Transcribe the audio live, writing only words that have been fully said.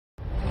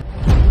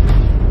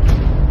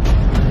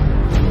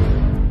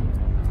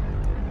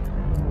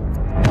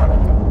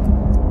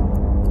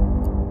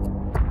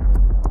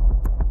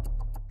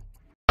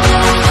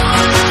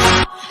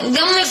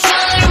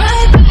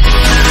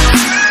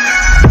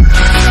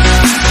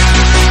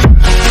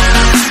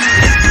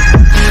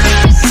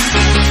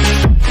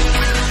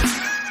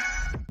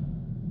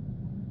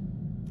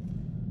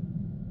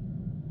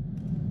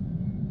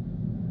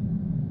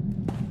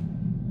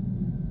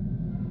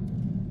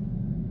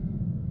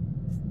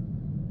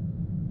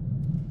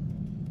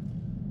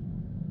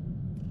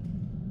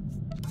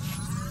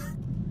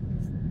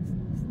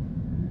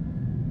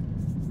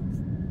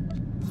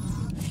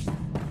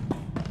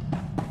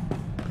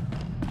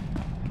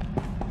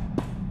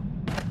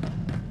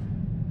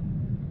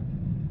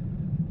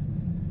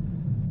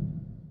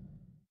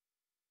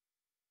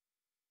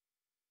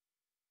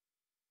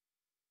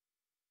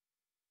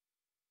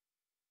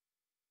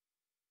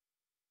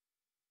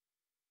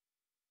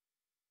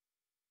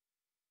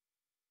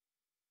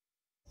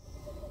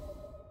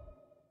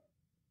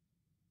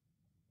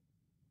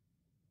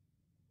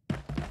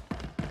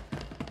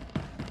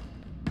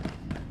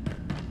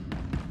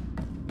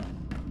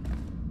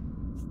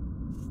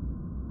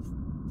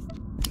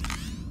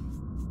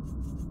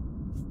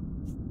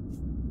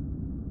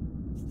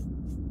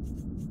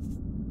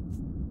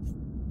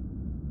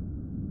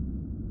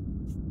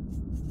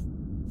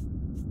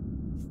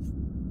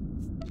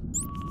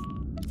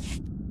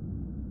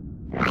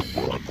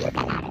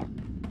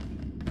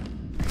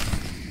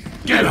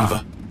Get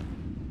him!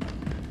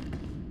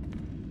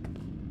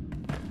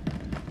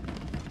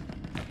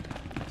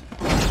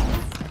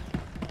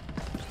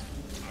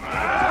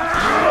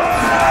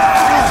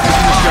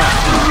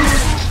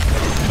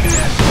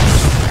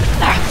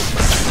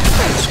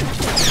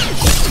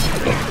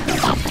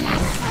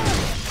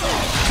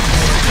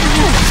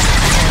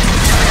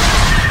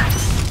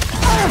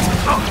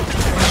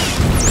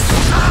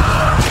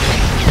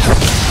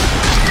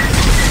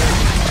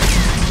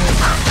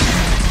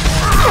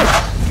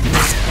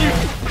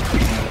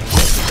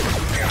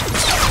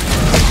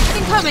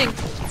 Incoming!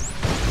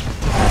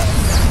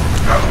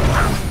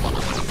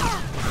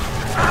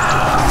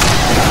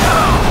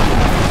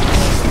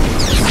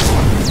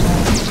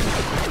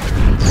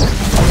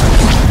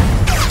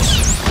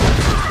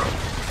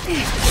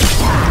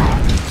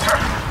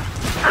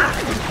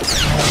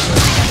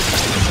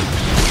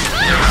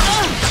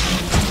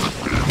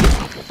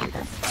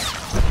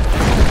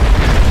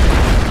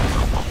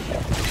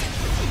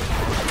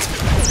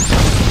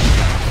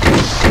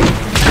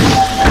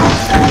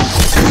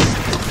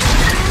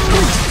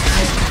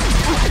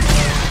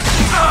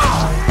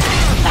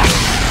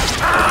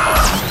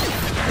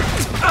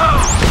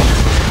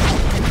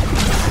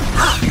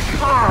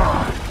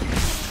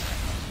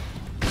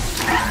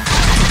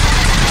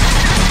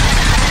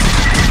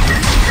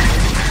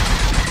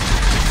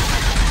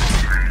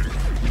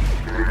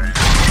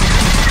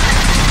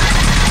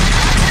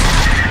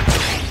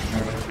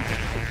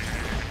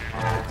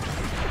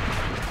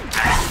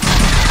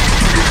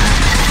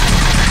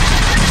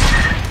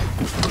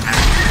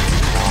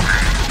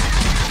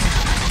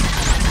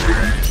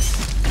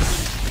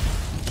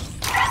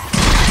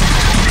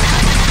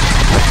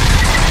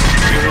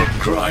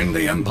 Grind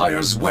the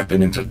Empire's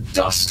weapon into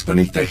dust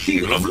beneath the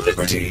heel of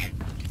liberty.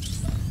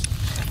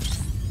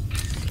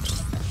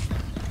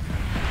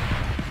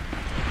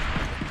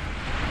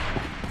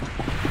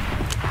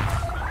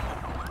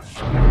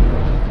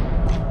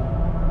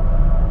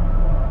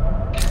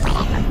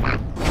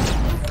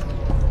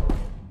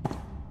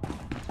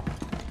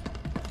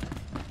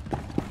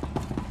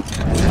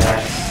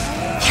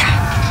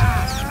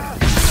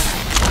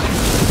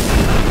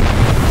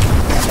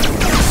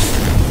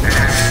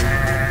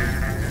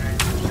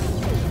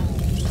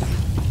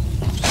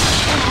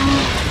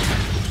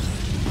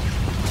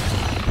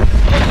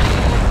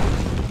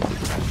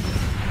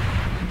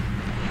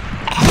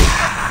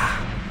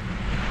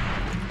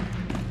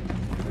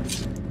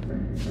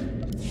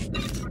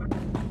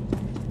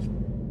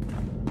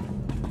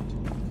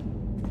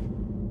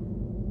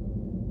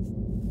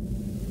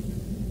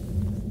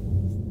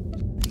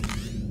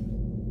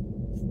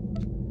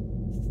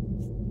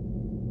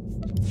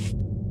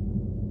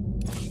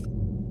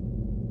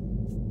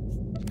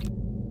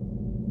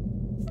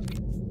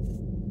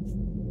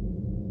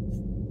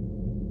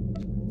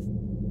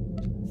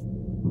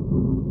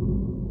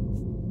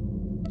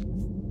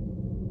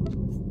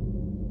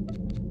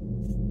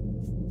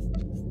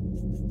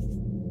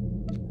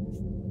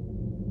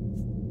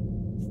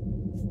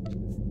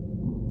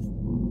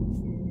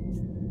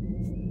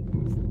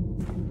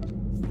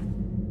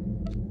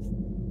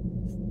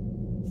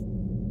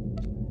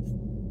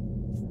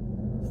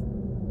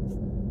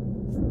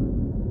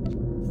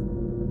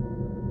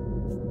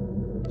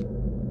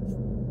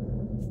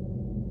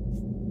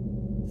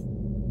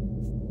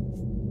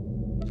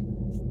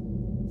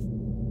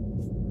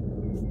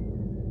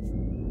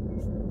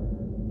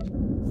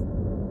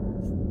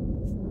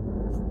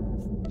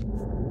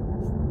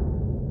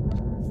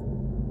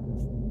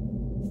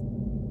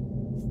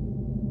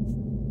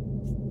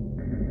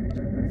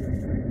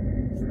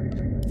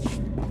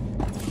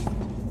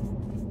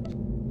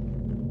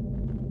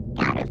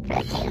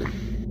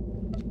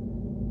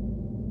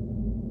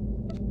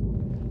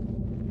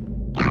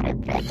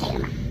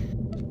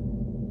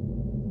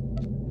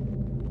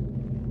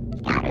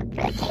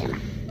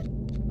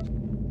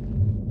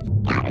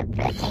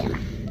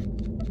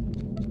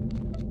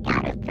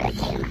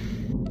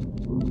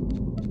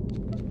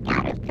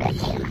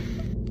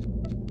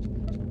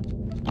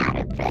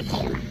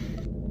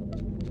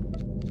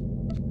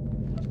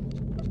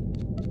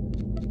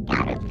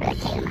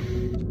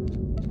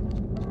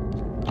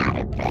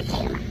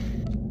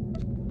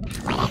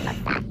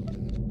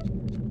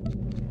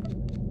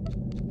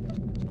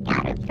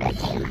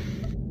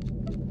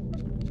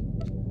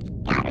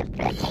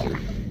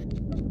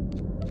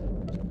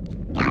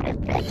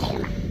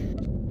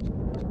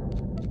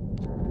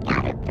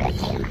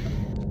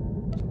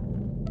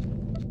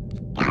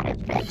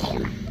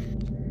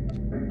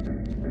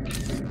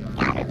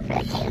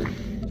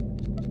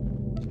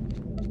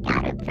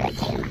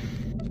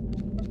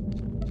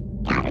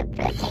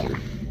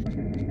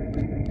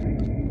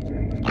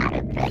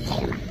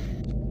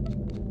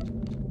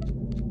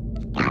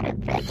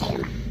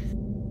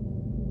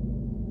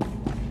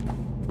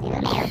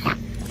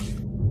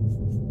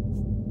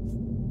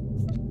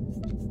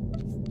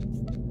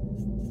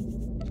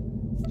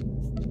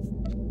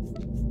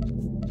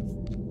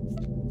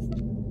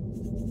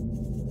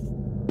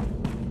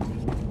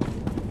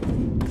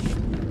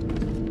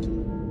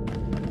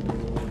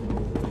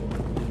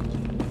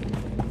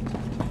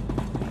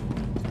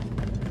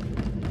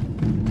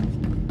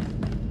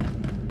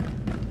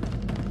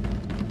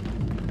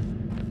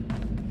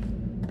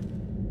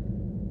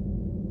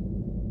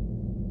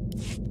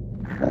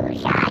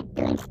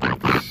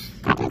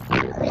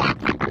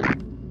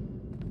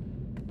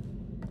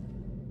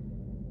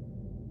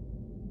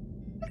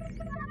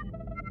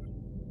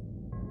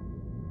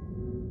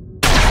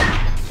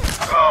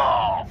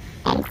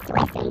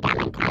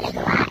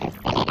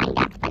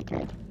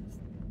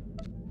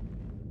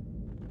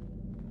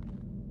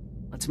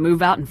 Let's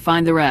move out and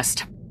find the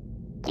rest.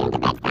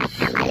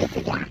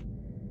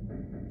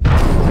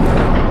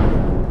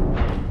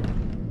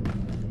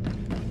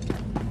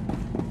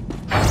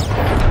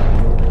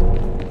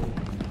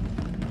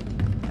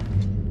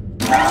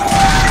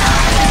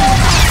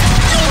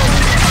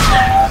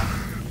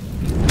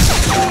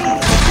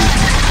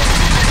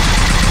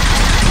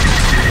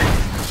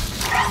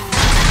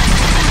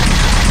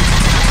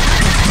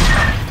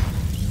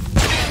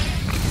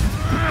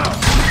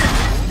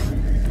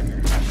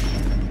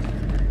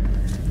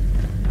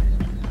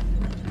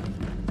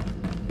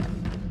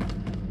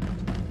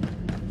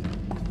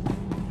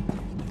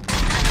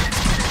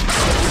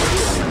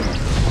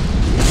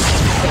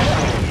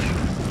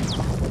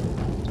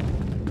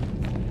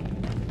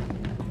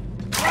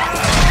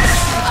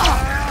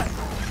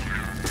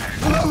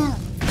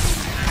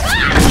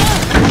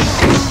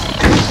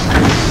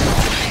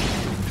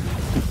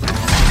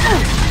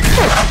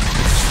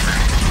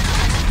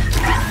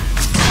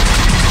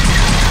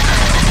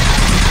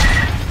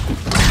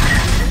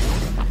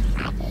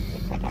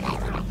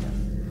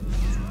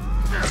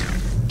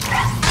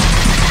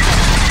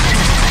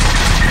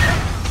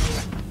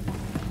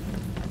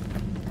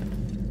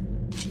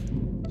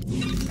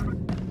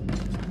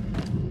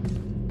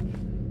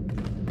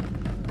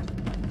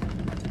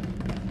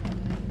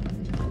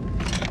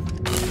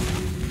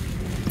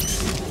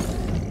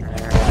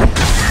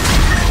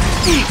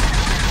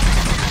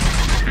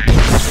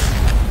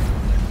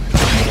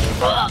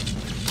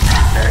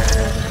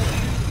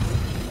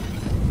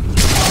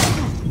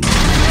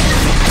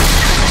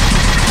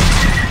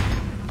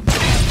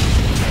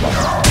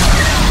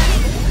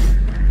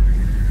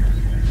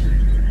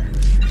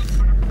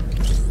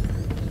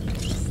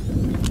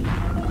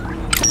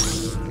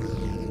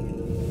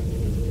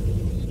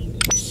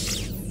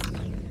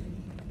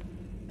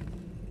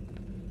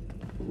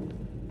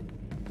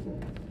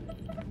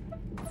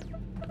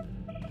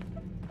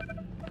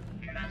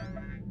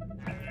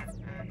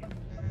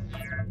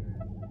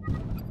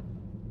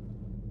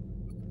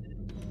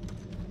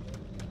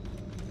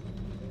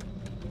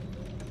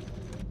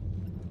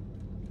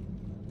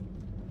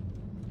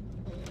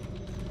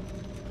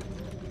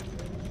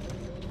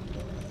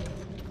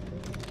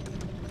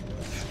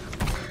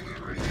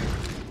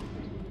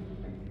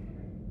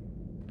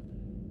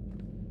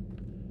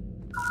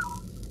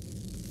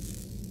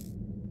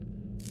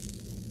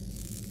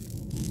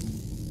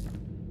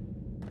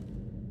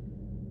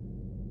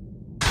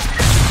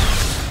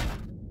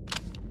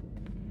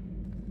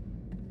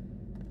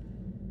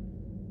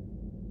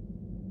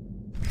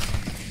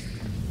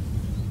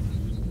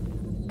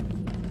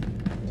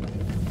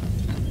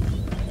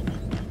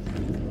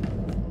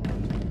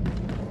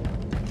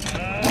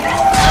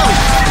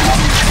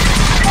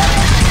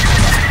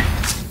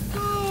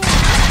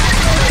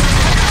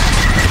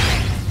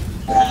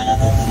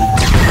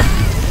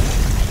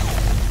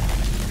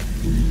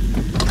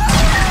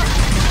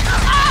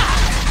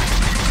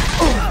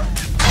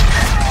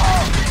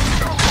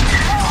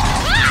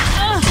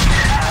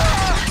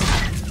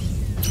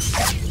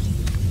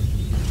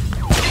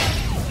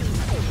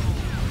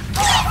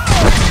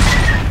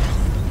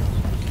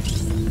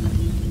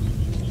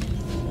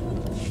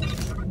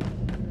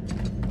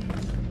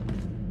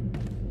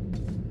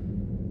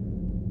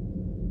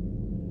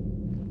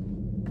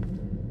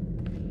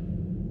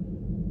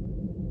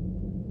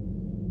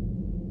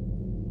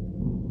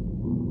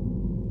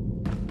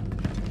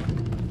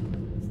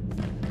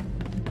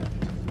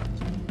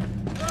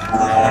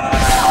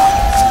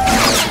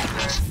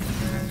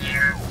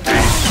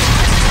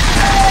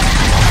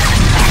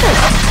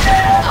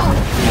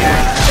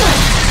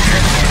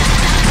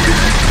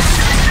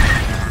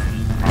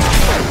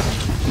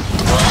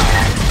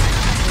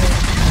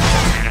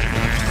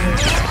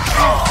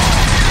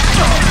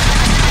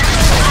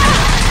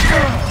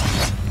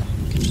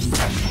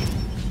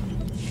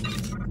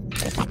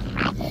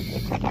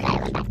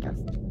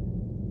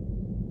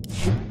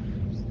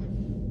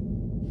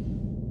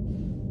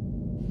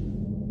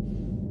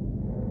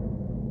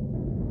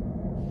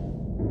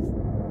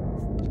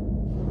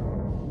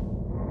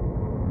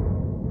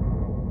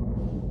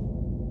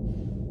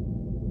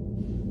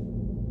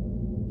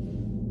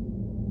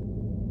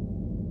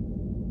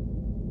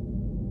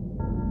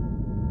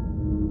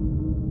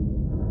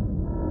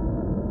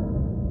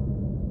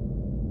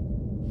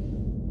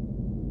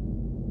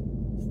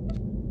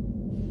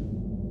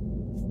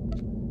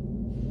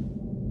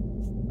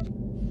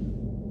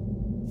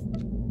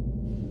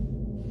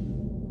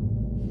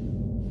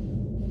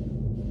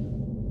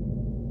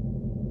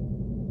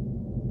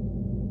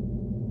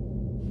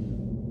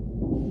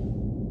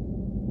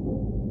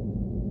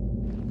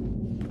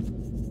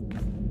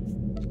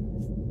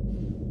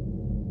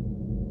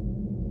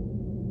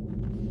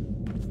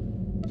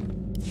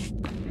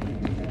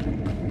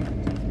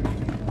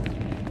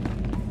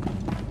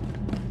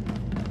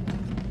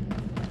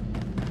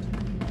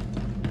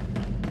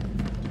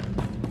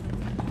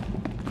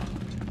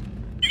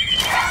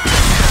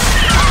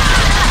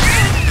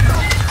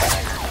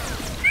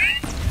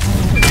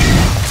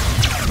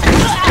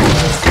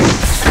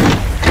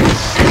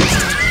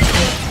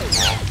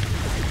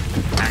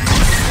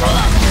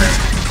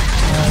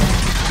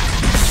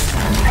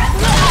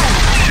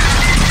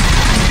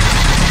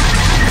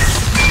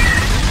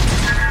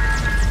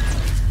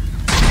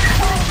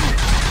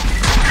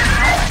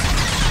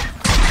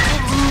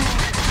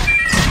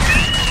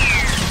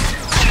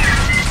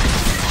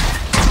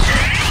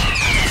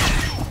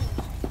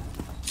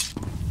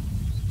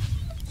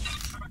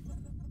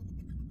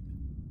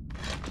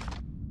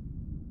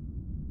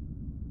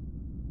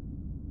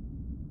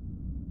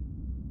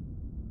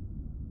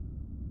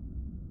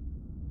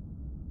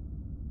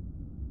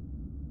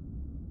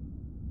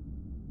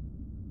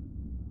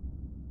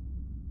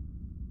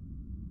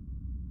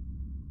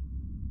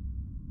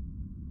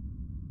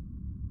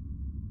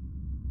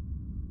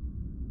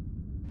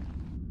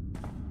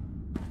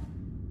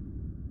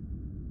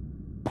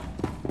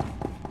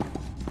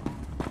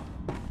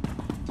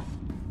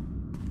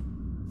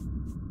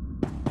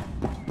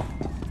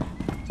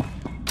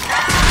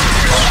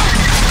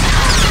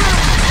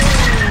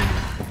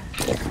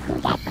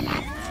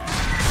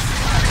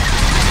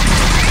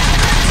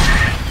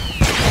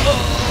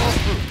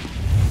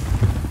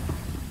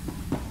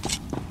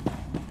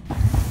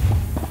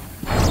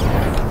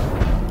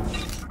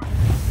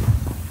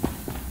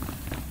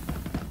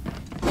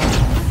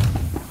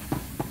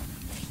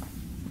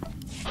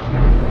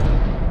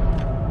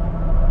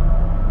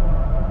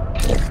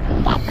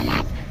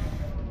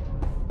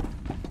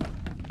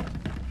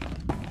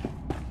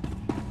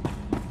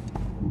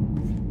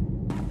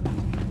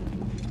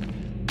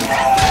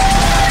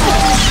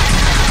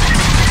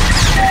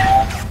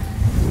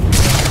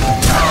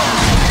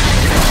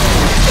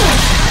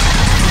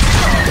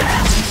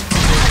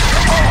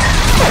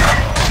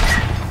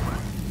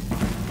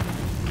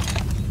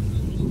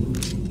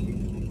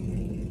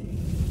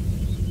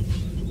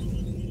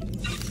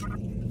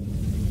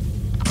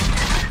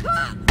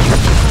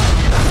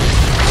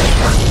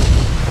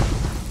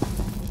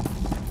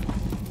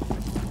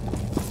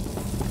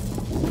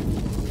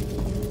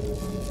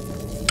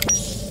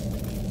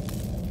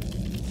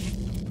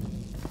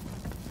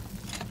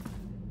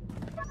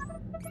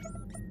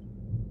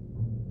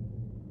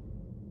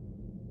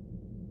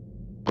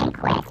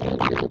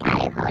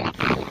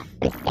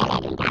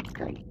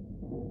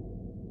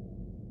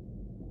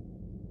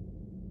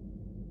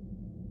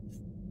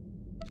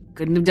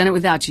 Couldn't have done it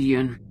without you,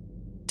 Yoon.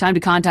 Time to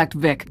contact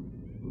Vic.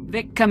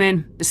 Vic, come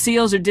in. The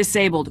seals are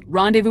disabled.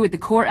 Rendezvous at the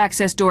core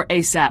access door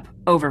ASAP.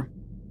 Over.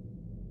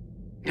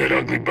 That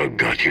ugly bug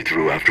got you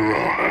through after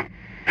all, huh?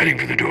 Heading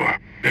for the door.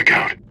 Vic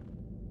out.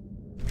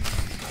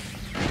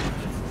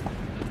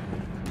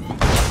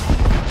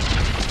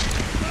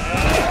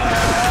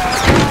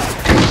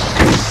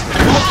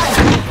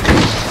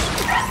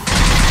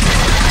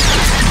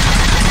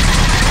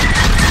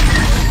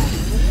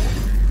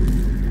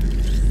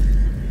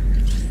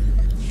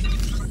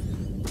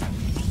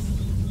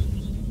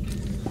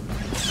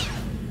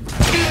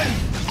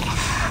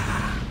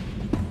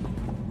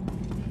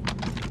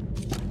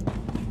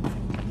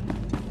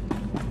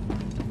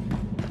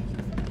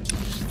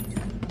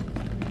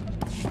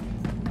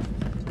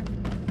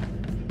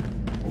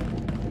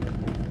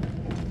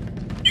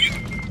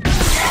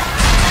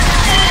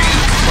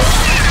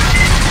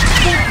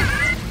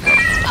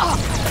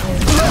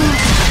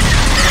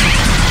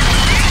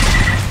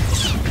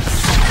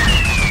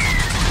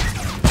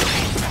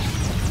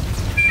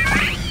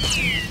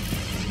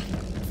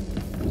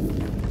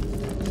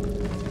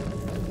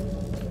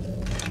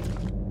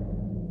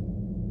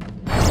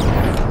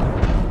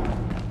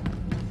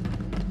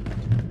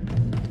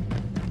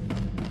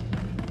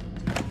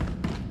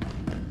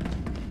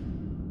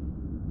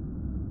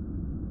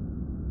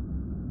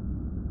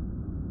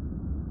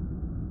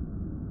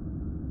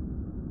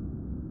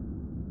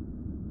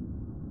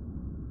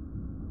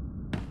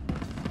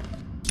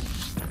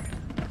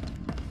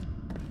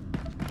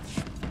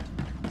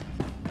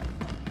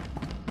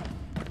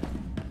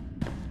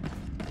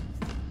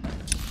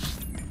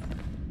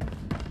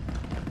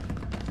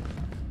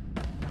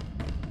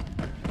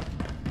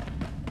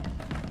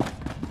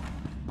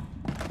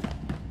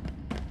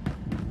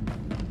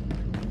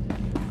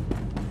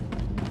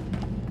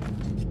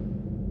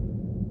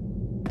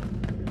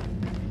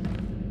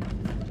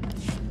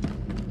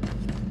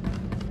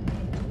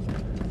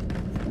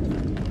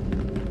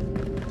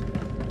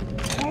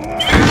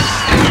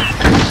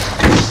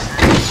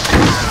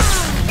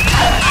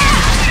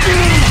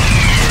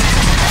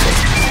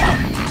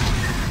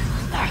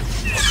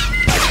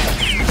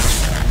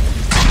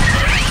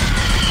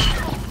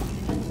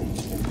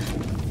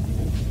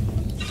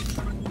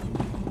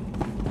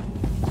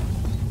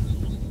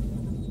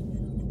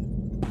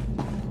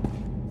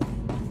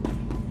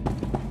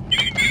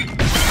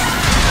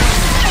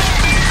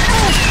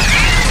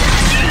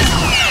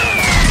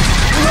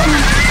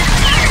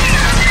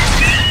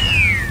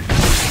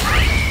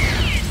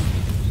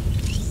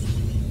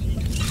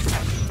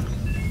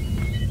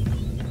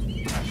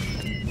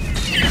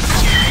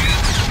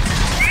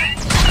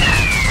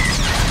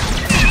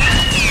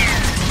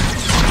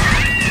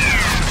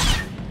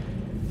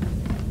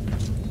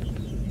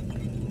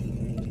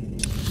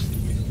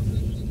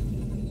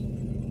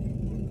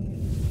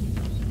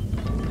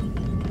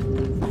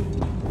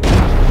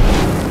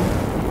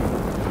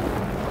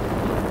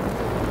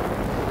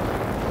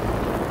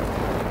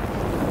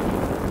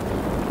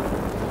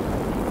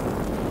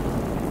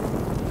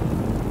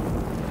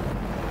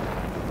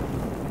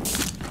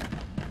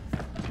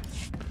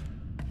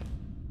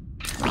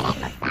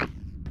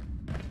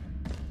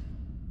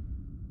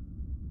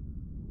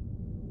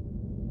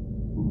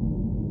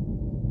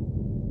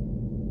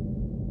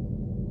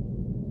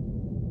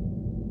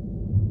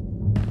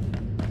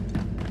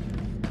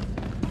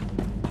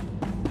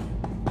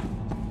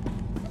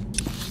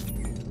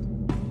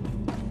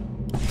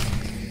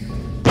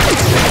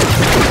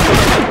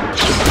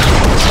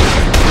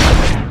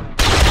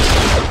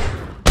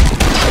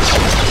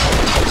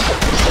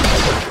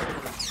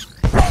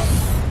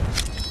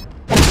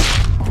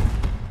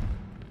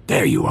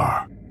 There you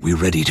are. We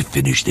ready to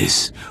finish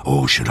this,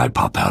 or should I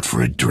pop out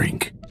for a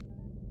drink?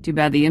 Too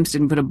bad the imps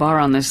didn't put a bar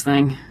on this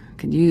thing.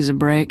 Could use a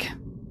break.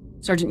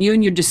 Sergeant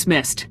Yoon, you're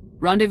dismissed.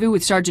 Rendezvous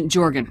with Sergeant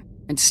Jorgen,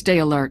 and stay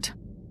alert.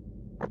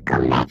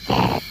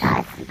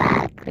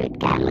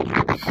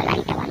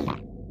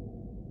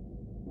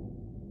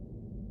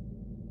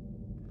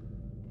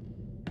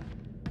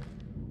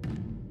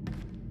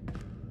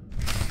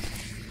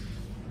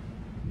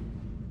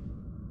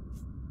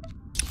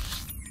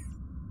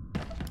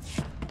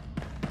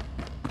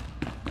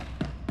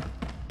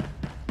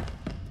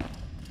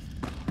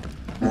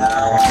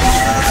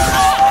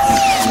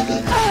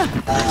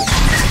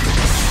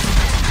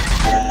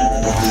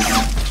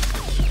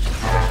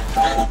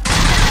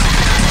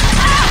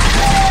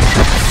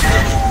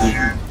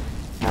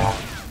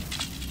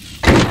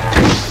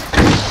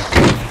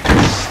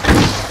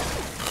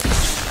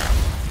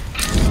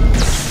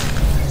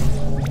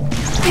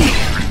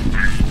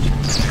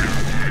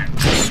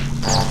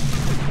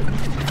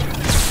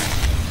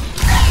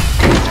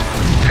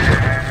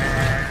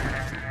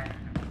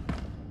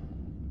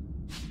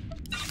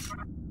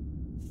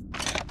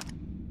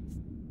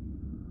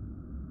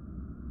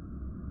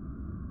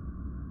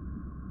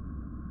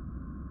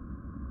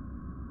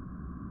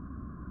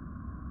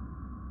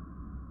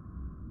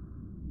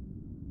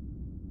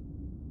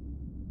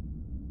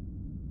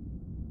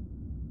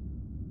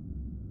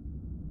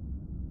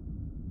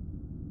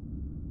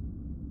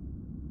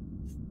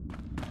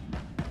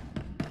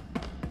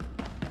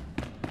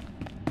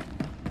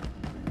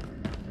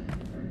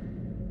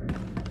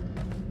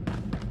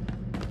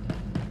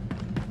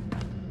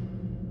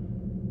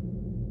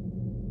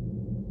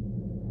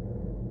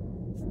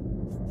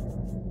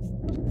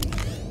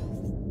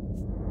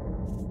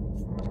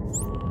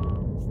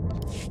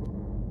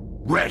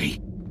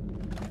 Ready.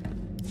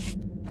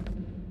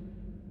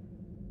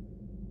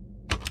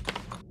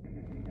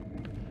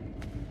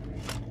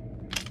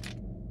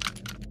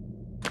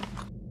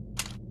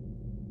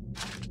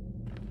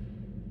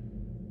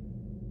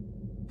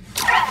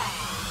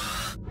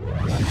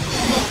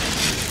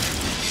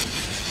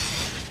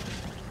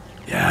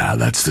 Yeah,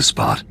 that's the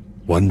spot.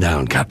 One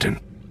down, Captain.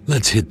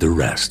 Let's hit the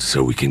rest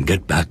so we can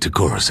get back to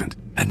Coruscant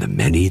and the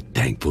many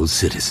thankful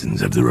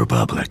citizens of the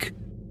Republic.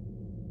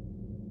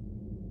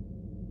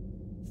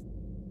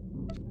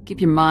 Keep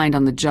your mind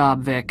on the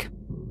job, Vic.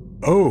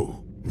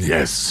 Oh,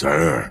 yes,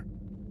 sir.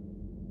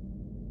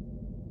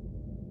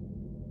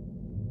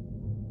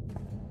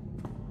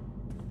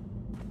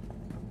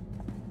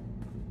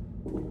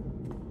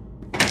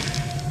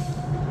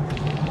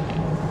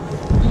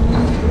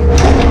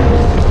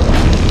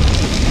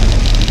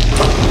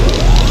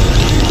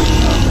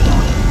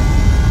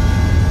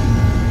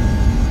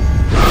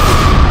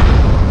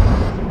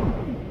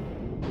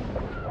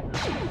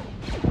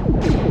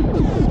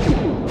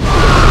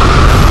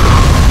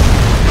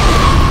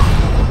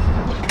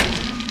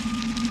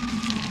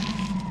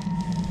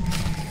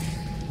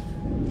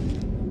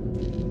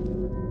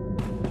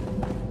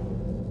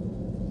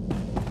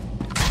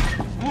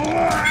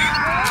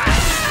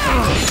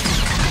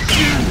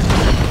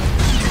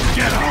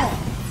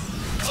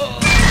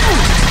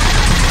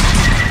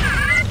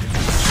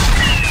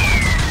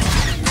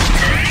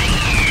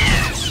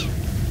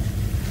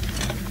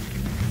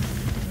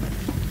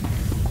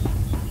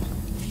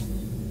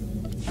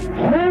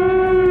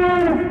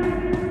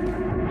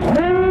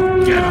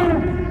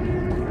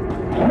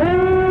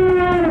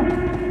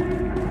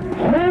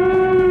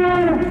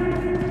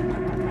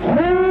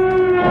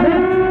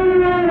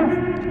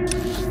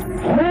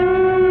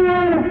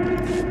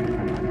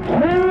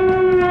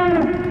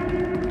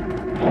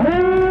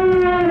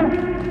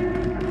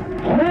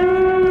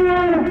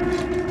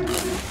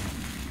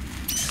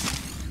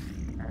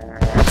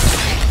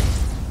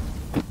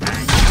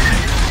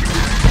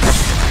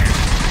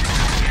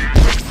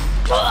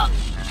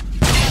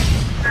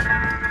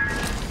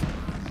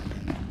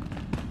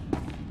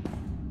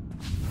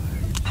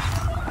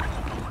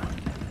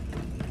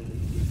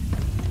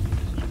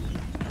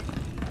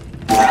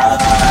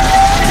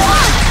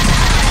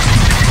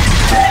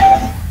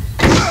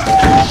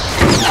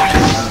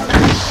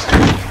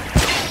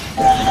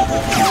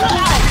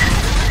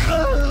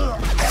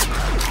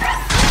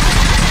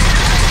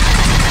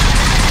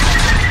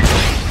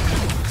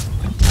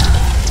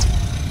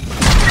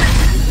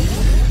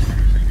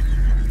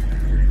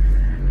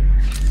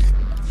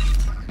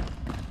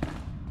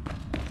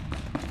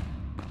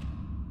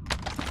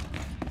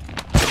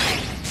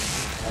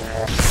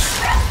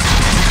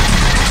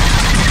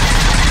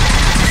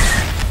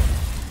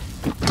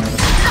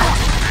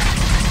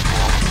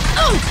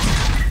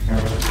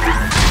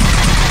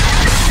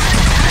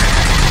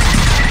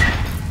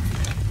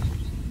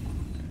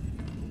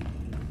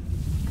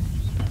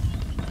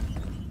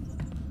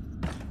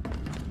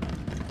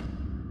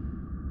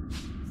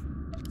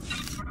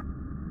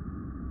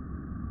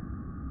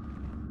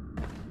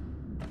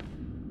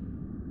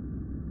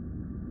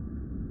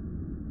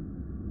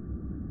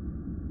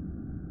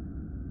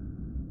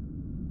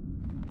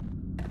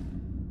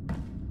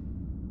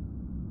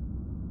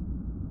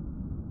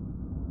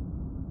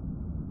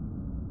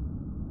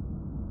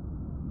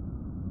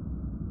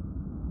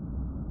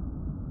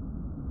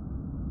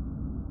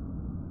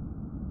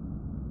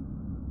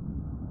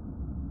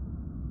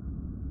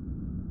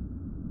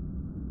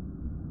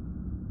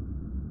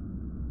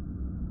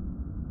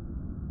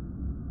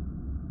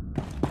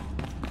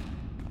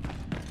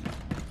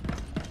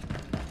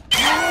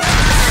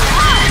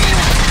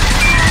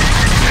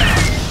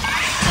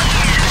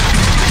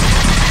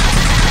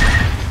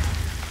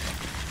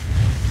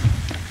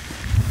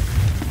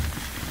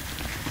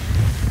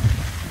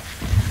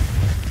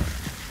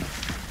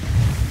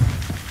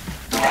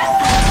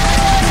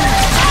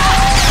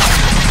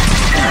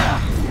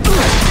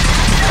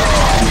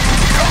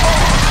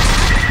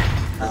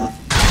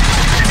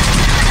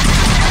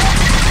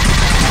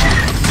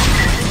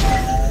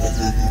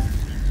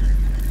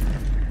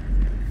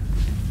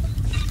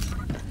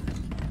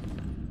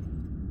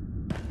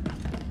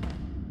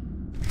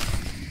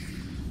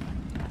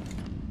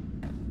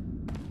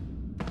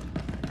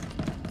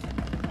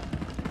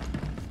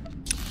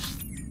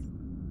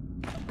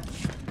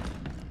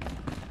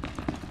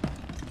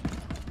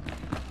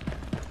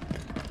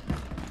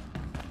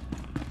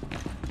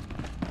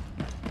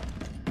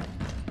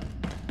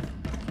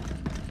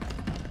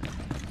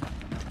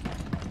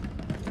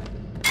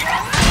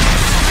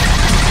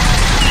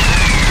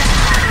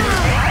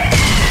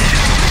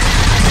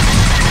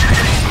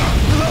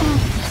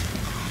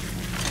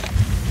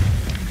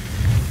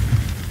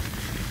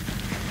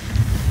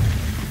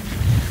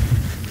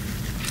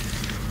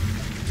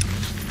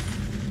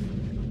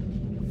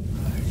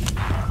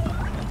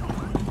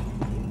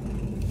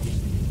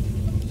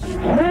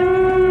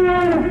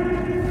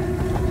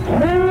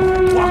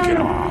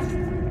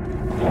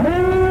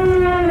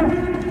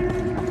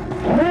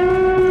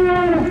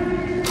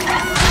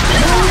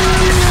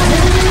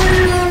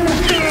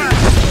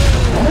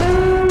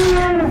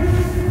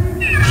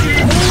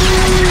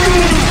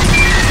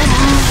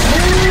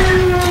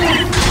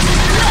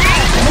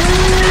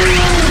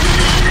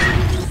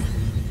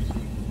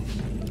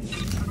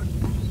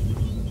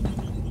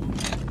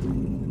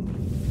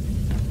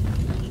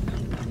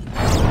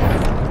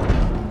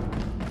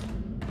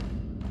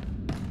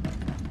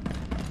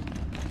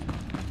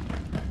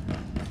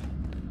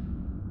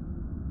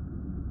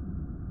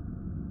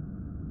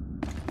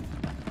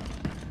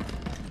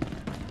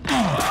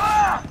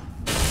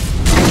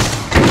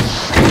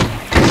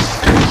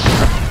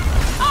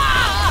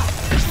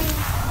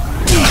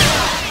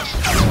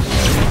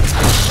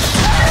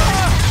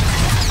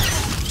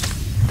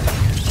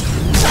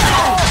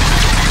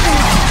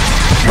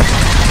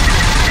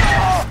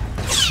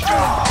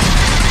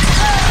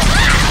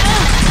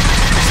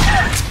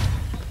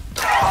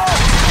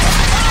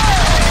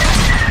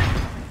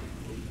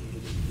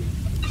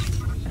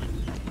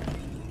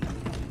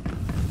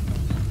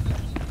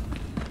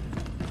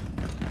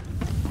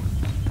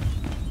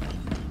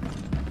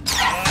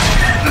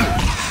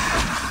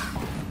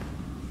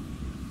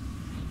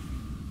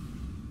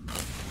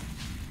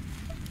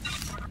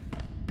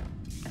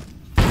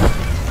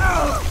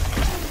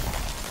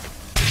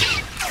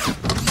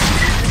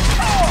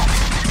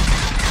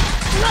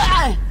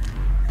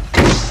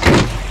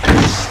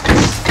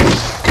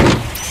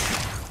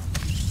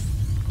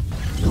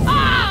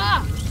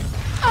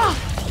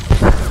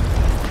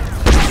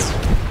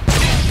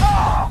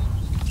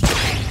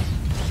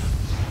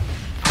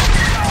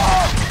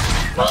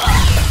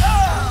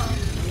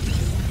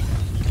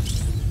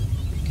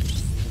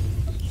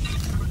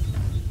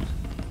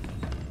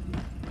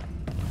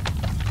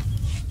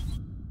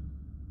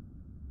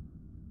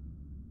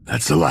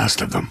 That's the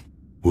last of them.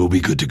 We'll be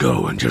good to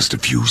go in just a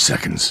few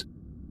seconds.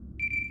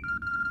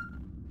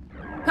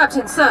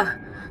 Captain, sir.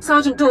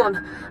 Sergeant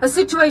Dawn, a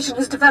situation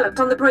has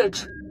developed on the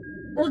bridge.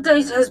 All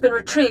data has been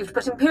retrieved,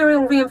 but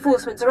Imperial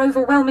reinforcements are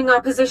overwhelming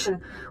our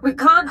position. We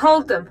can't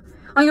hold them.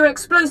 Are your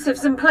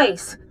explosives in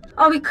place?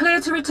 Are we clear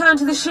to return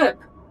to the ship?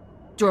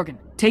 Jorgen,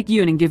 take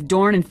Yoon and give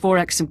Dorn and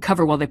 4X some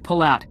cover while they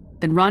pull out.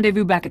 Then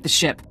rendezvous back at the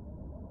ship.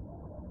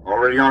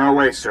 Already on our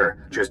way,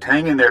 sir. Just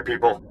hang in there,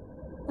 people.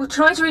 We'll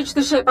try to reach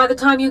the ship by the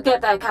time you get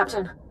there,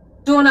 Captain.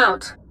 Dawn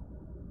out.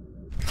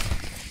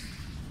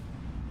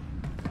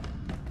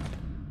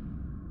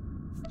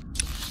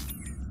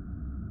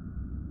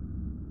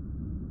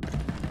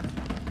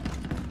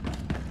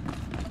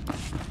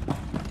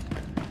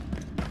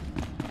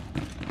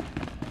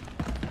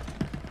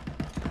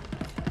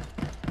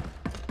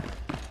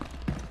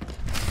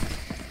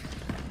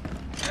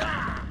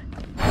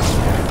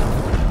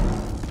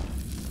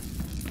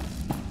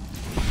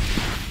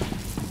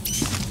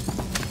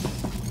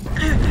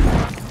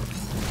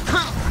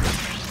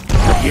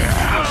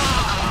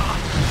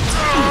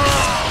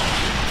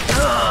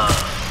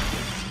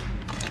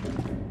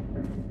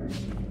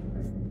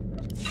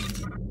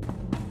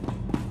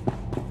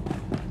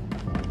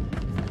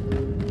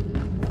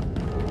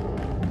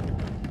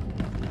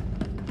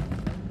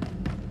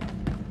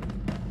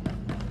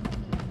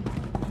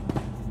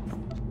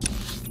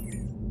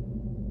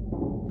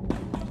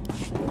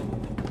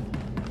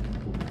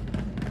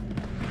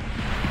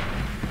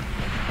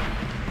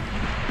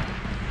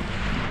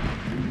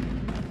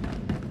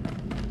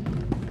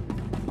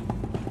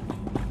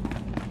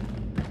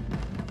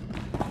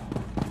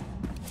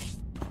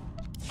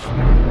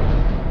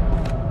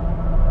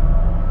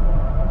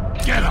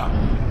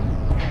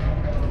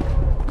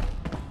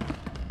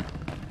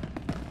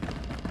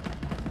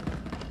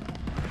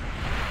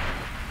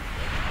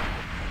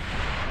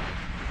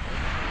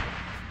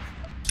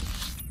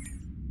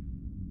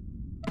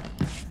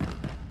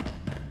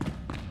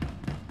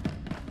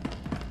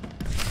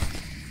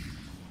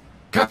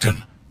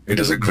 Captain, it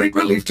is a great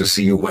relief to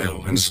see you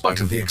well, in spite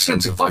of the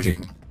extensive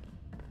fighting.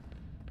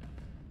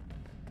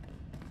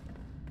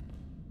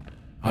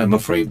 I'm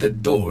afraid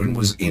that Dorn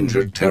was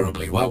injured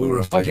terribly while we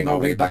were fighting our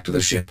way back to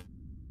the ship.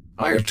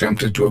 I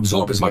attempted to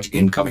absorb as much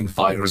incoming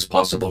fire as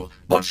possible,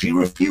 but she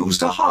refused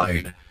to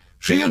hide.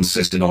 She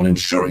insisted on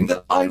ensuring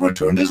that I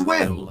returned as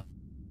well.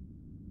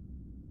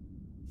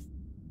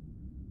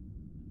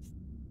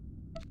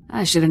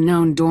 I should have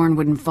known Dorn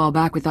wouldn't fall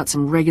back without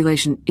some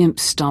regulation imp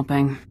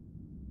stomping.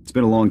 It's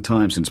been a long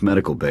time since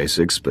medical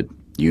basics, but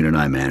Yoon and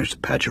I managed to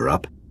patch her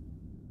up.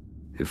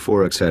 If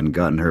 4X hadn't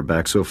gotten her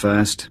back so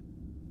fast,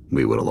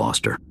 we would have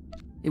lost her.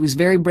 It was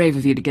very brave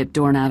of you to get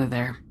Dorn out of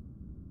there.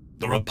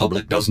 The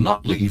Republic does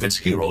not leave its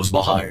heroes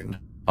behind.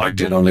 I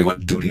did only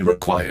what duty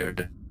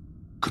required.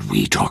 Could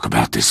we talk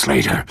about this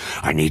later?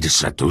 I need to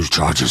set those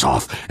charges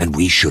off, and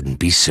we shouldn't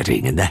be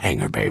sitting in the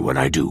hangar bay when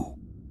I do.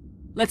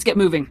 Let's get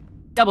moving.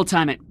 Double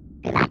time it.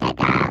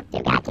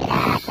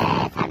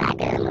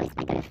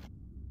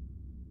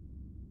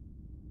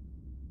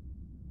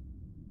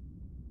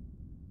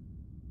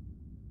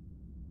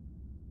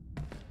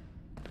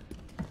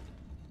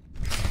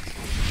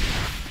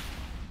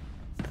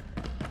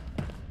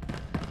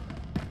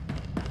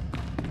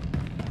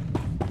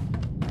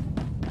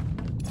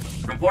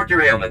 Report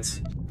your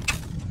ailments.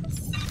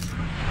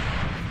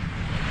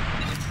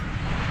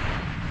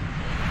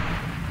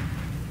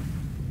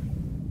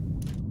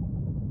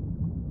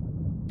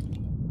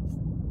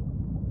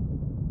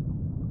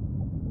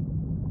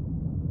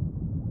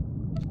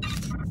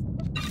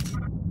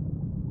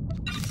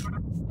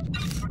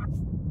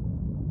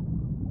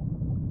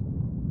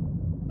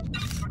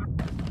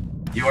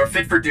 You are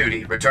fit for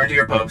duty. Return to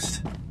your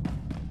post.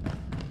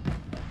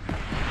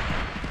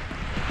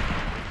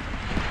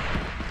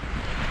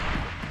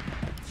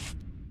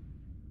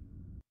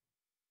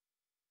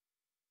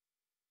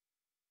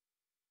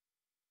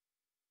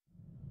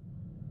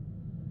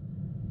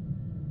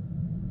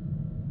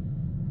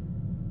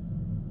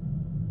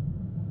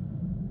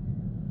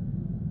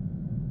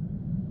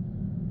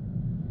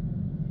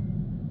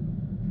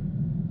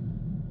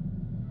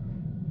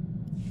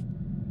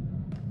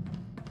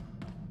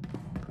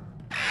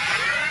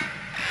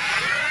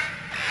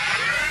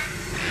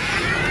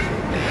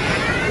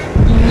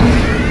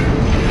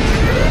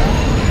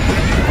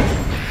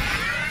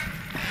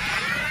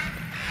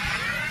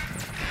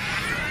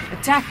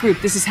 Attack group,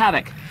 this is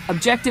Havoc.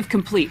 Objective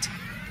complete.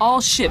 All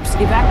ships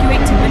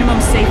evacuate to minimum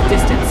safe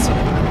distance.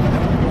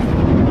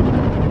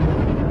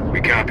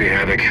 We copy,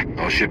 Havoc.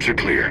 All ships are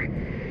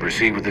clear.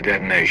 Proceed with the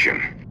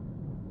detonation.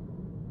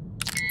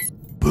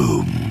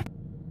 Boom.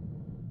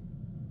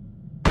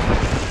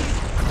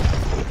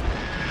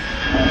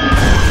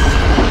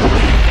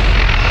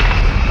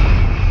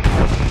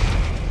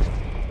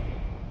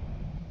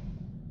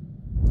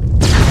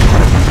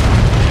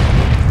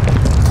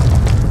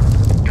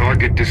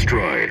 Target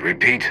destroyed.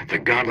 Repeat, the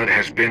gauntlet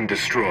has been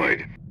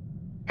destroyed.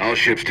 All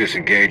ships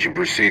disengage and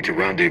proceed to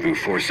Rendezvous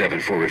 47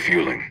 for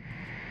refueling.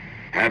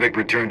 Havoc,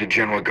 return to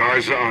General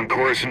Garza on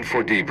Coruscant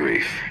for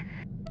debrief.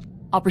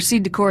 I'll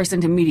proceed to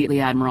Coruscant immediately,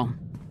 Admiral.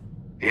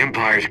 The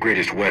Empire's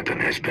greatest weapon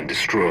has been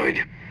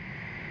destroyed.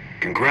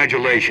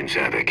 Congratulations,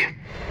 Havoc.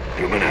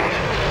 Newman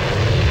out.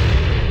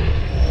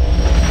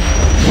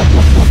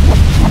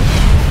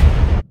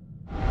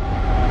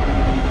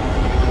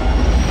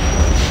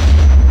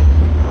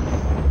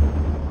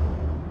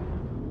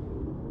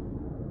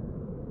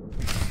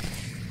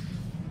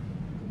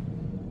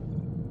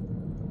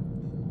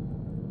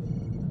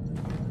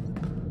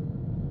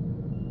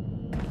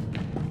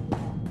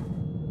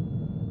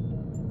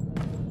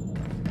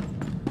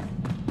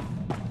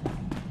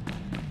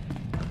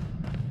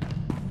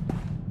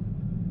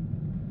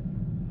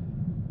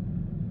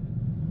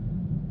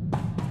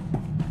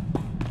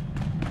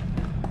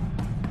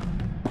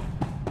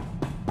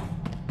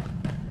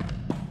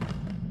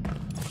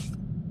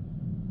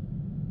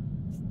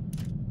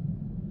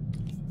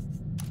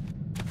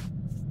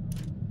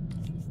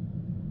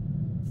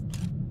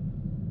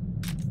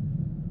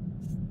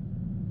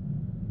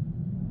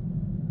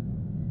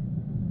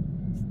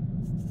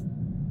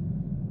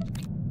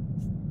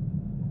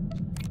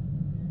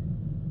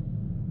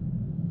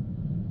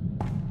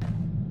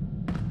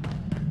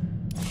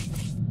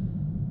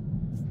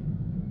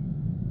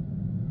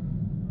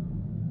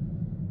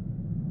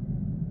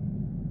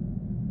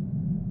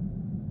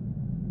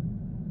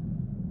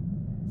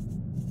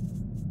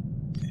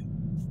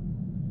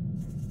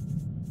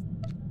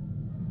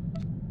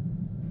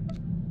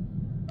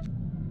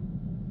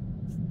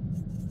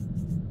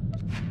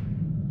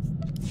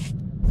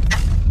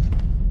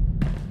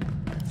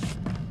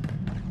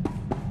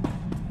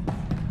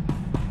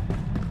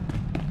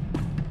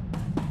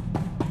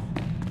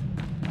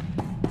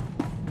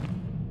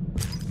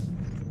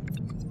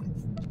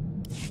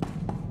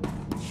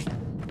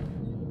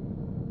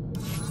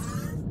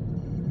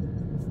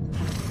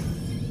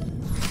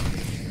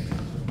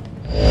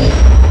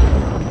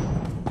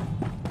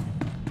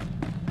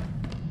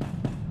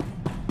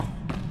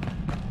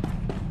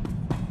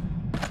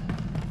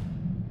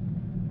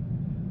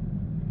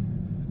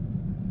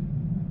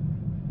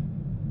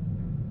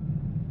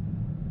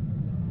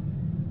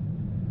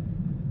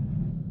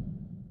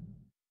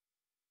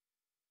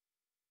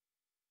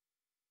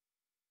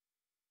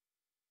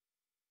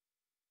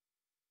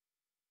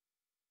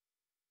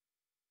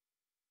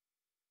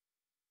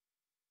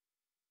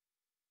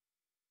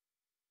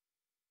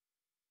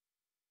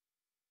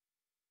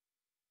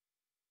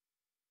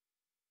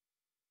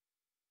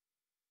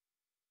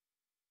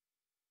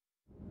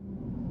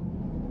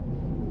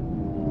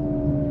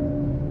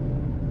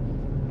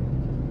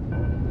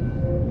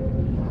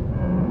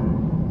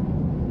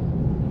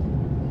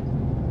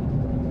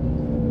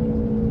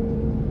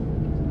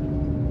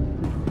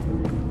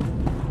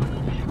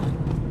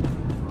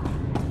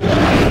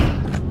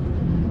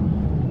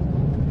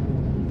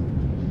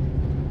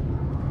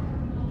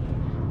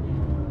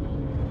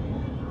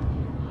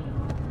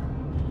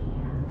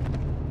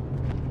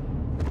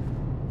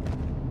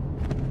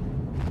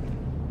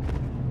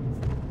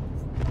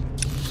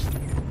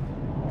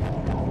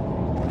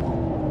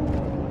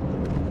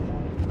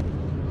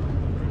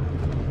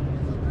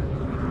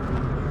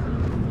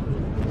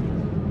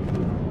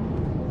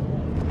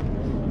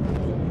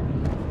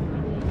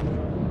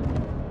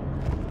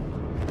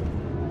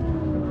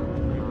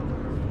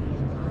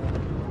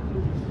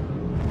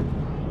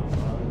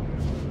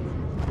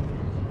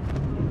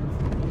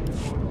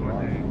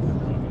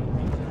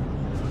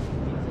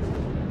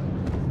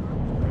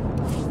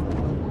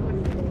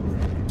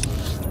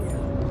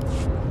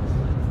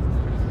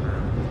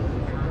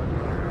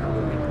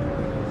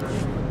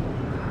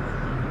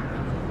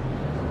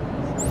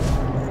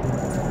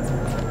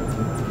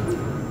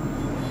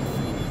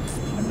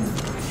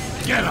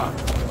 Get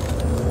up!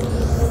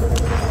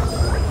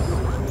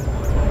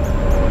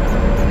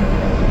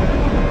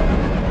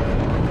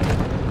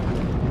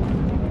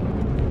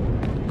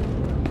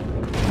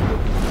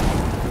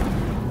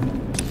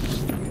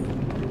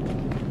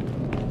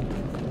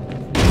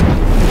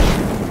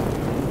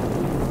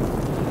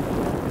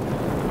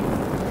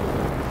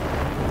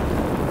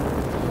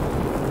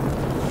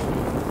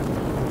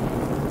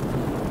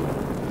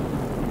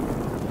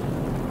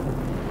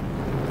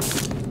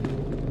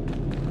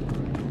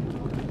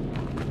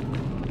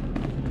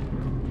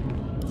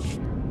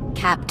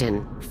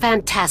 Captain,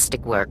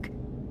 fantastic work.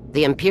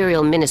 The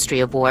Imperial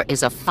Ministry of War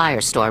is a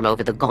firestorm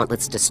over the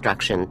Gauntlet's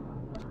destruction.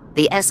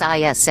 The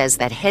SIS says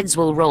that heads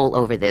will roll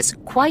over this,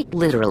 quite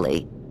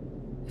literally.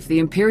 If the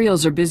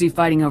Imperials are busy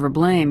fighting over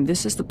blame,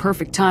 this is the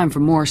perfect time for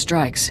more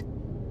strikes.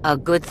 A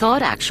good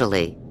thought,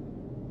 actually.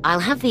 I'll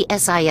have the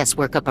SIS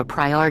work up a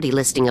priority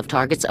listing of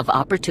targets of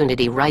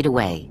opportunity right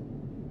away.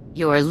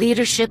 Your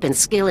leadership and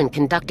skill in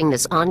conducting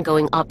this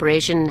ongoing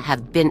operation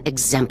have been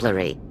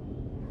exemplary.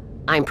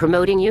 I'm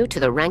promoting you to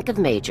the rank of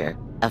Major,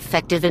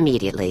 effective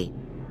immediately.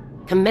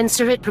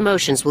 Commensurate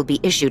promotions will be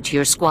issued to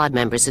your squad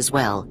members as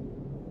well.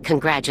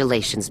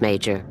 Congratulations,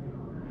 Major.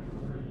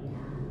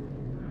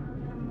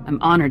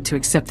 I'm honored to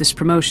accept this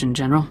promotion,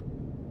 General.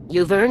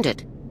 You've earned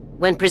it.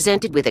 When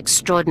presented with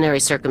extraordinary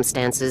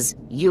circumstances,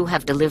 you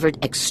have delivered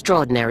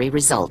extraordinary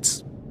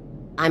results.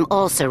 I'm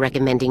also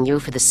recommending you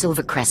for the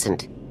Silver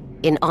Crescent,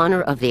 in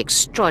honor of the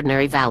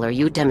extraordinary valor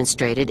you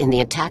demonstrated in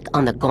the attack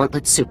on the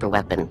Gauntlet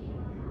superweapon.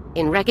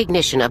 In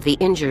recognition of the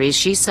injuries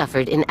she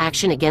suffered in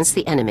action against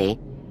the enemy,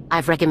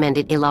 I've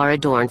recommended Ilara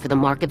Dorn for the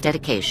Mark of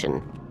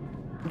Dedication.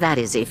 That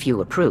is, if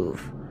you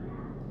approve.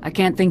 I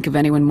can't think of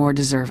anyone more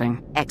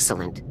deserving.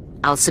 Excellent.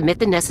 I'll submit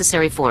the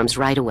necessary forms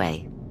right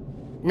away.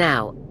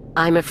 Now,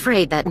 I'm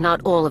afraid that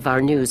not all of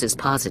our news is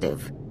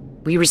positive.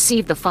 We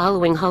received the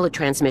following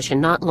holotransmission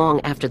not long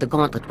after the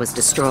Gauntlet was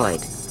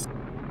destroyed.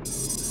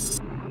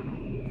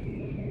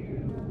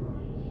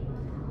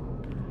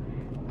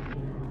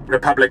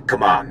 Republic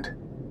Command.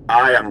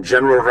 I am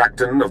General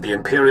Rakton of the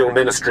Imperial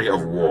Ministry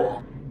of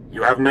War.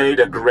 You have made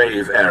a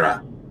grave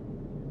error.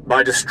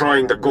 By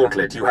destroying the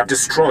Gauntlet, you have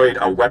destroyed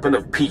a weapon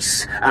of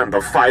peace and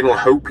the final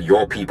hope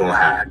your people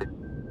had.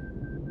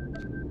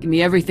 Give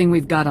me everything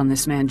we've got on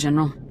this man,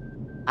 General.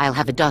 I'll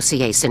have a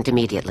dossier sent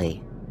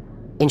immediately.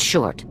 In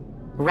short,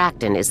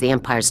 Rakton is the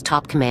Empire's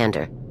top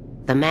commander,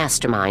 the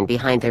mastermind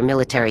behind their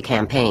military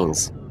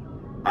campaigns.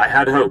 I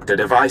had hoped a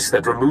device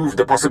that removed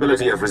the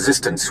possibility of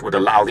resistance would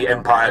allow the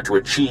Empire to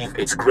achieve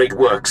its great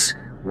works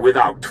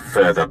without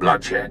further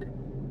bloodshed.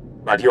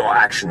 But your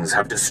actions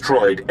have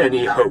destroyed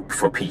any hope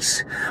for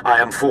peace. I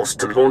am forced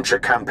to launch a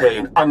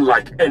campaign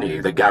unlike any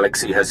the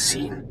galaxy has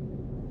seen.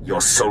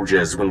 Your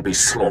soldiers will be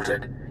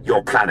slaughtered,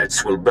 your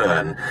planets will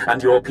burn,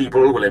 and your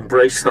people will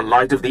embrace the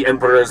light of the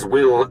Emperor's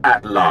will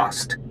at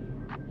last.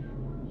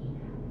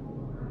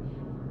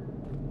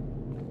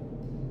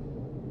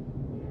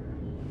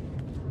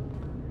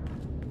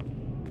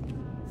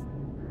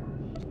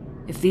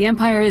 If the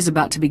Empire is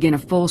about to begin a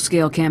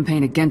full-scale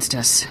campaign against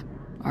us,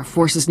 our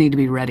forces need to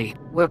be ready.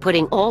 We're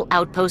putting all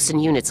outposts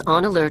and units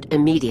on alert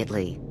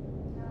immediately.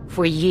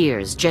 For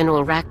years,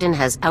 General Rakton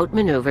has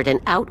outmaneuvered and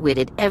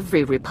outwitted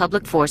every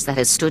Republic force that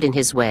has stood in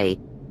his way,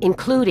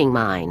 including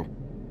mine.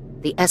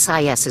 The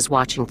SIS is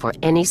watching for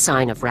any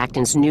sign of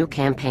Rakton's new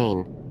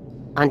campaign.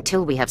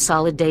 Until we have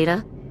solid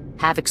data,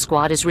 Havoc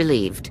Squad is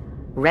relieved.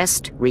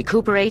 Rest,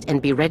 recuperate,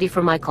 and be ready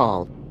for my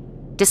call.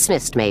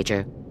 Dismissed,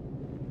 Major.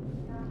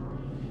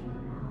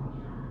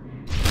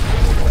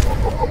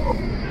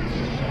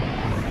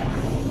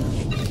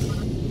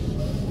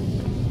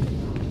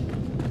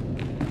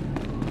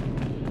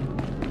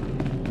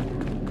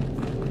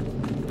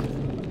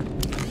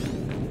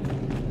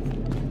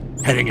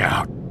 Heading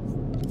out.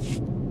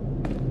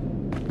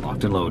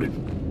 Locked and loaded.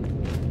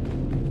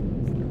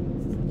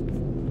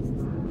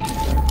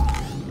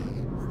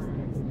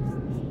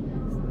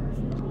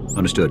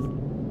 Understood.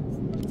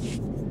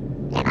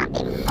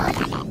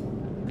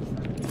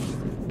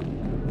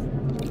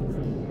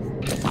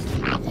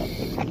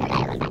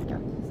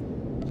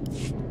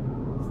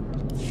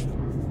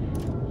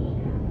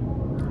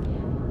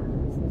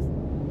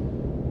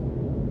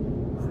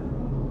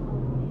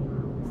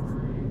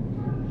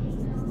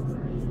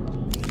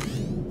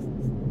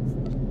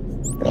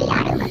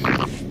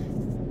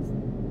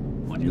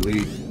 On your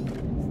lead.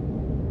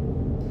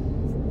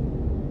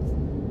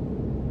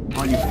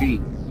 On your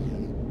feet.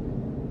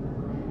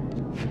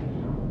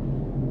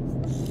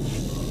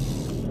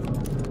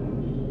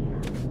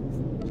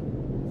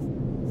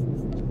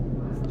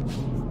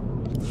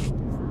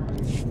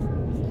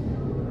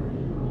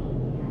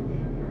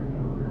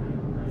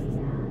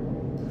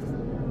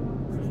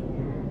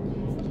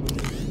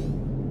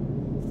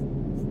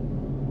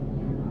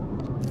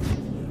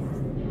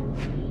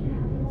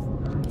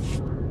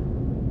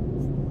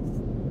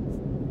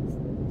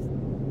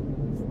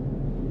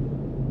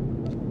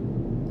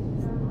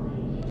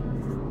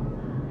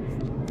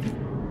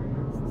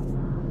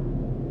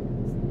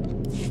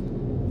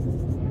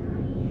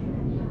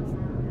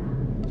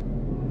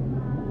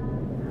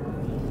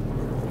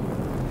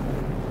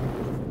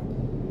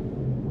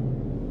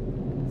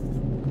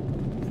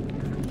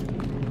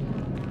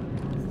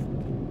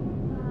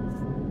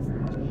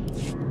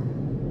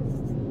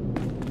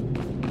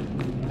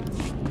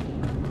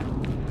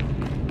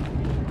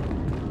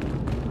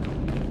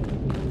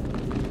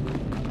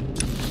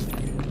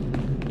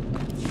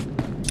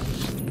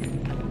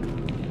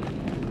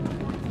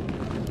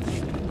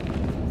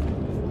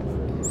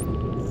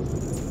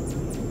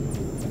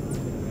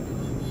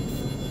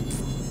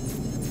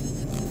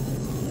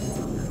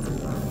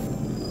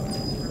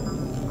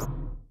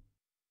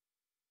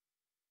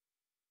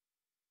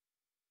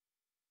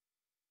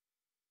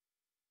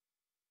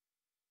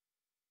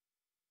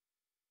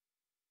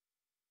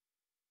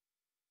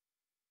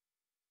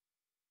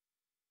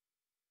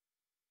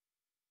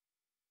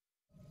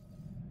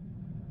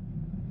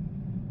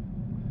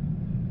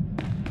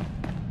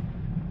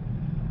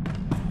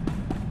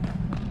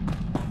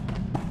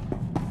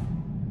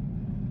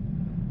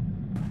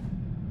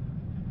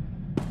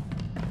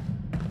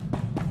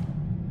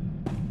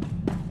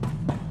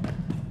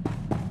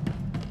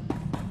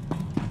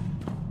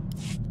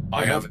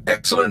 I have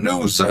excellent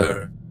news,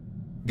 sir.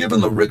 Given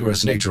the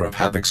rigorous nature of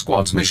Havoc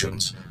Squad's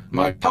missions,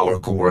 my power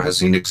core has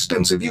seen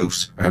extensive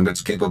use, and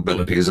its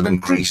capabilities have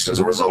increased as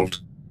a result.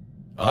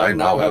 I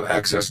now have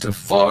access to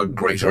far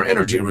greater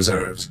energy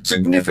reserves,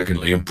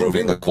 significantly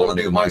improving the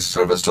quality of my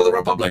service to the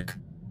Republic.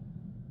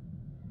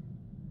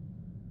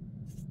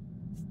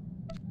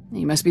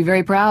 You must be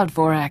very proud,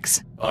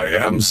 4X. I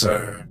am,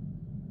 sir.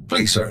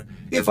 Please, sir,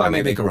 if I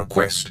may make a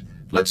request,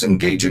 let's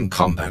engage in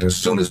combat as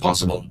soon as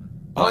possible.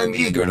 I'm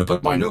eager to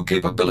put my new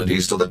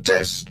capabilities to the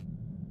test.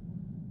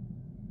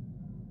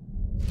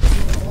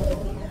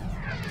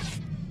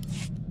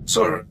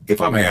 Sir,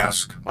 if I may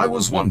ask, I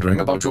was wondering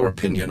about your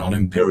opinion on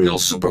Imperial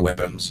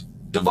superweapons.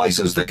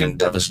 Devices that can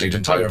devastate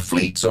entire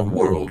fleets or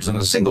worlds in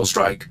a single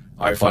strike.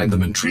 I find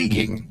them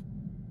intriguing.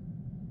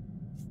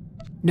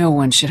 No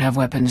one should have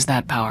weapons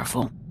that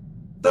powerful.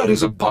 That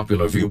is a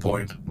popular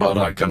viewpoint, but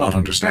I cannot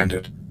understand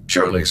it.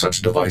 Surely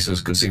such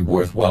devices could see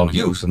worthwhile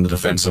use in the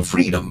defense of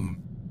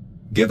freedom.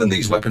 Given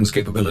these weapons'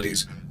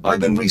 capabilities, I've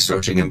been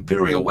researching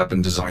Imperial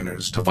weapon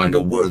designers to find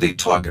a worthy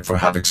target for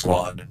Havoc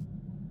Squad.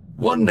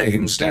 One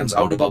name stands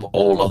out above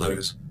all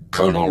others: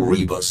 Colonel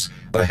Rebus,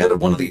 the head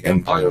of one of the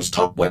Empire's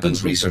top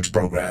weapons research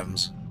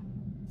programs.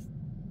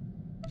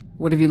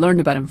 What have you learned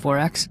about him,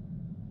 4X?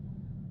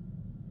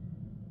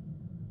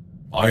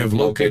 I have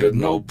located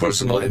no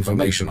personal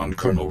information on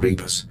Colonel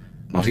Rebus,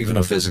 not even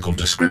a physical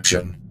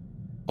description.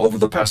 Over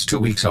the past 2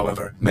 weeks,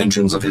 however,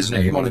 mentions of his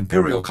name on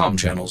Imperial comm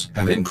channels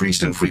have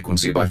increased in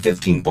frequency by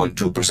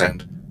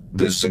 15.2%.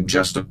 This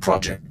suggests a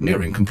project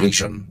nearing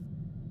completion.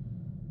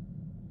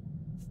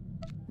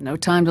 No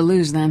time to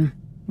lose, then.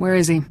 Where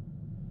is he?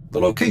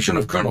 The location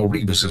of Colonel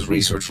Rebus's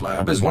research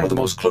lab is one of the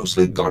most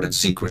closely guarded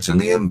secrets in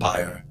the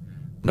Empire.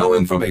 No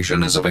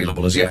information is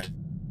available as yet.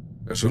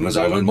 As soon as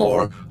I learn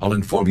more, I'll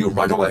inform you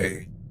right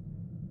away.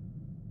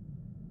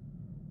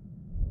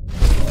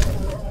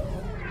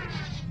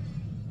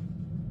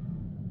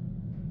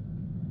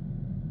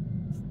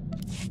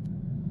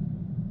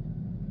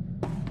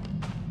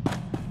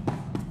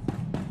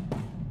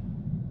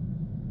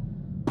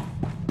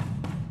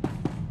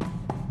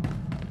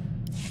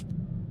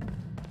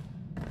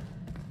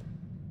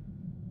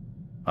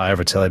 I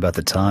ever tell you about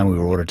the time we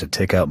were ordered to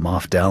take out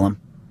Moff Dallam?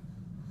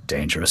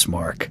 Dangerous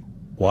mark.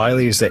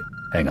 Wiley is that...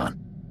 Hang on.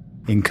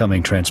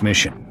 Incoming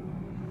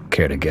transmission.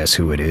 Care to guess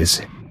who it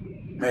is?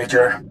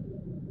 Major,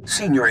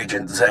 Senior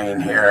Agent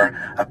Zane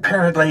here.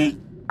 Apparently,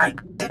 I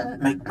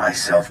didn't make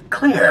myself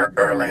clear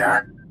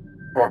earlier.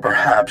 Or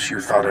perhaps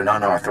you thought an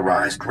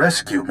unauthorized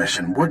rescue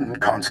mission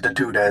wouldn't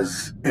constitute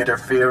as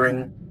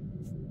interfering?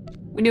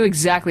 We knew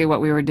exactly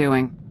what we were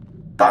doing.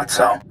 Thought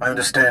so. I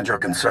understand your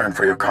concern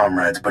for your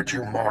comrades, but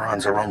you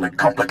morons are only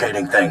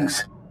complicating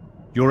things.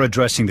 You're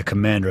addressing the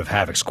commander of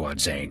Havoc Squad,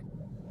 Zane.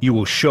 You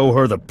will show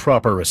her the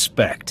proper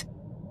respect.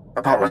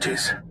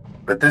 Apologies,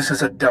 but this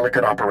is a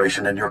delicate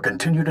operation and your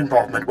continued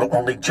involvement will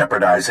only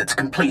jeopardize its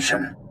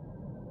completion.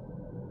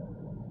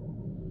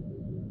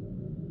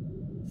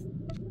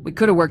 We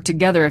could have worked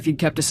together if you'd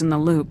kept us in the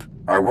loop.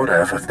 I would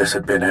have if this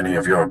had been any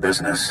of your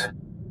business.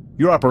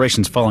 Your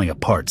operation's falling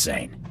apart,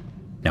 Zane.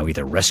 Now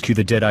either rescue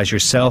the Deadeyes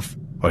yourself,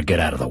 or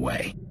get out of the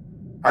way.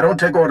 I don't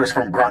take orders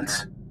from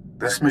grunts.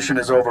 This mission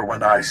is over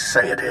when I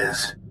say it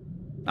is.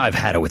 I've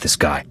had it with this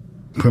guy.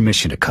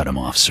 Permission to cut him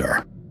off,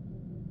 sir.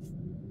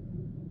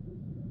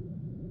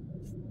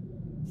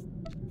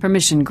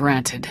 Permission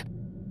granted.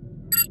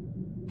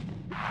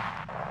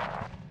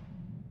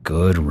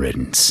 Good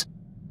riddance.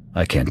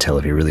 I can't tell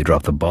if he really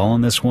dropped the ball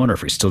on this one or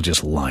if he's still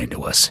just lying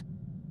to us.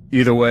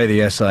 Either way,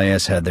 the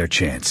SIS had their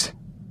chance.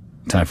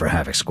 Time for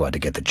Havoc Squad to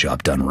get the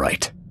job done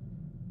right.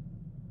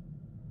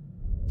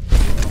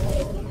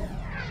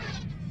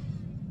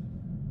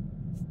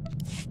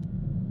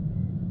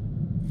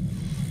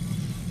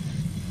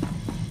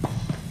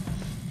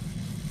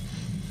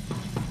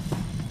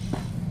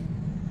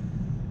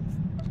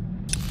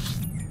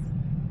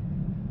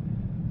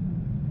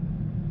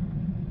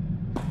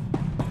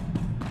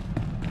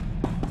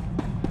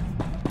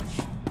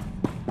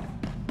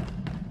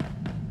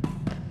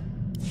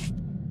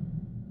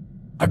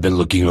 I've been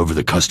looking over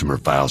the customer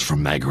files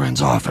from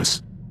Magarin's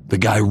office. The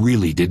guy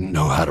really didn't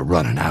know how to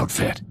run an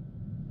outfit.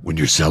 When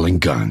you're selling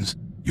guns,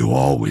 you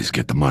always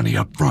get the money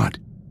up front.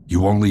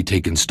 You only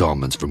take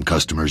installments from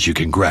customers you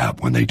can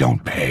grab when they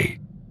don't pay.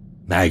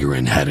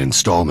 Magarin had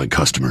installment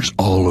customers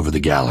all over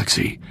the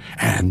galaxy,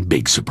 and,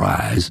 big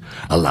surprise,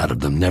 a lot of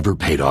them never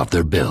paid off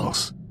their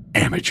bills.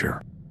 Amateur.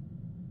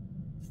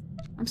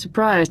 I'm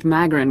surprised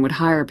Magarin would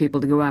hire people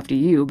to go after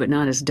you, but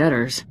not his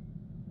debtors.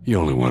 He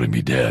only wanted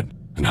me dead.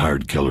 And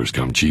hired killers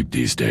come cheap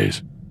these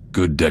days.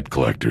 Good debt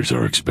collectors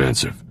are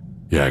expensive.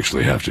 You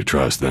actually have to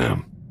trust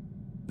them.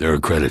 There are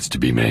credits to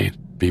be made.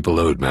 People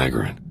owed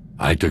Magarin.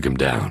 I took him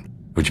down,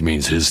 which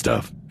means his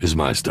stuff is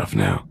my stuff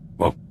now.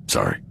 Well,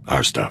 sorry,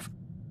 our stuff.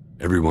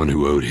 Everyone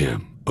who owed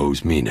him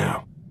owes me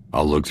now.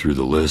 I'll look through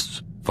the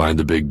lists, find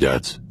the big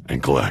debts,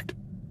 and collect.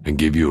 And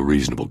give you a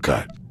reasonable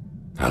cut.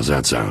 How's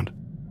that sound?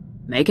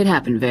 Make it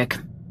happen, Vic.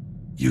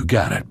 You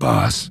got it,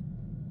 boss.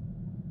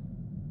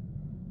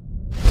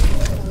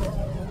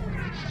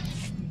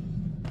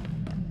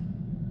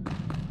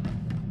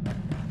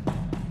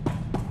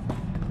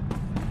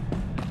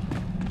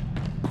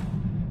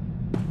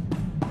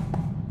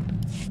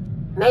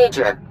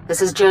 Major,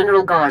 this is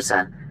General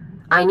Garza.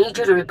 I need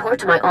you to report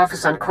to my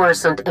office on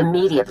Coruscant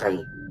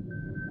immediately.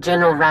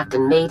 General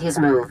Racton made his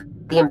move.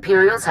 The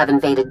Imperials have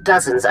invaded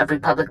dozens of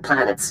Republic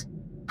planets.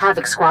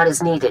 Havoc Squad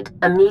is needed,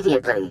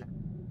 immediately.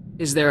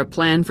 Is there a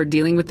plan for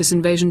dealing with this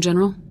invasion,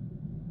 General?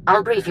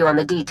 I'll brief you on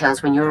the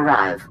details when you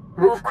arrive.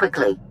 Move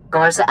quickly.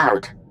 Garza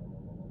out.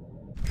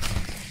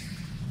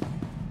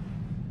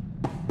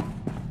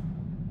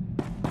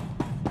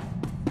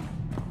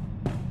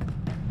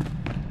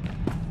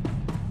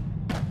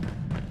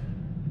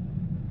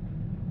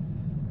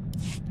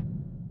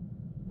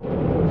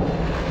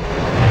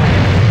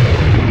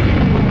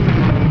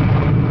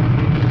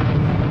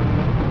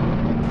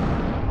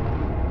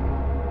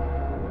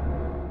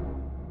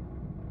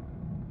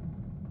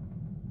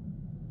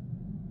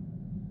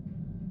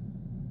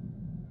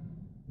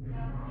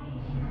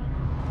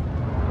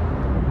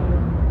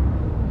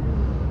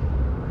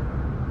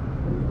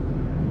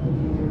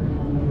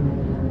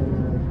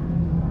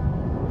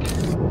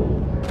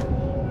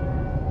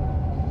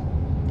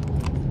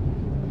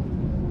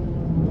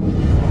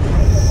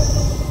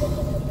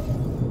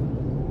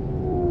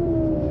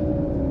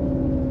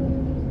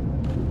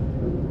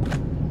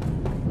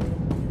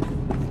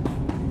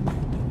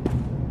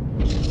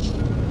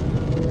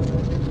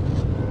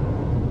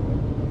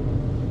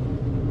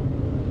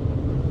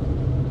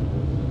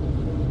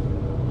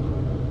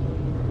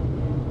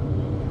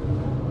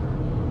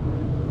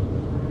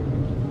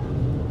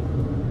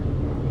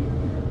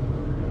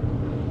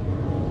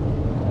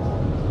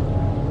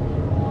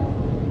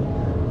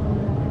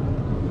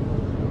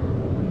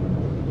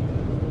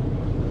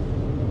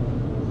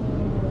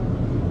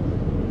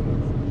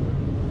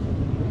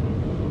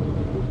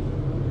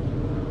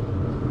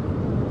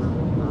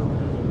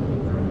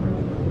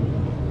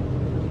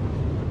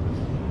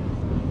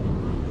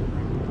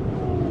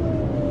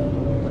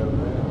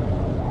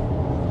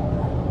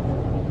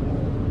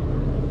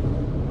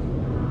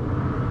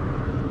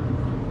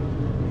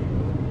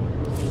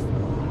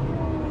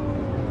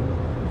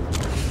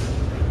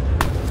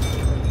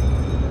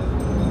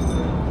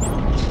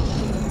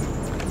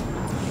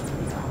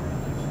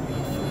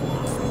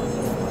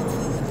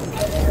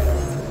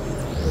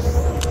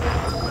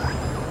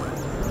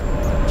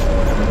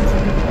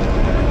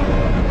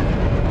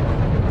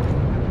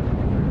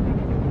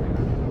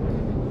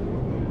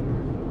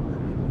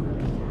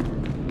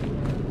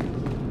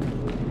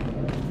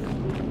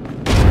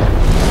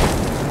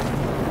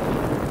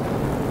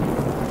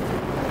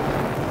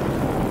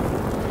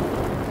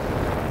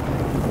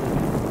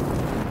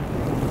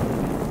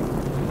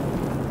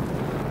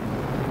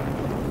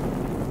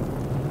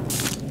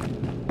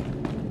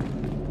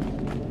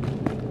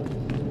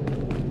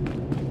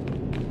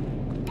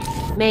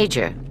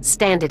 Major,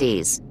 stand at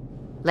ease.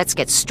 Let's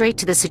get straight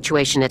to the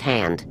situation at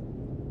hand.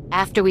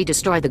 After we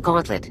destroyed the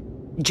Gauntlet,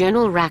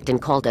 General Racton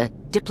called a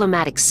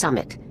diplomatic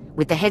summit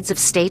with the heads of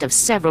state of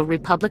several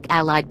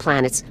Republic-allied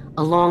planets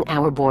along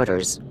our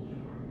borders.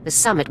 The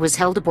summit was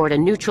held aboard a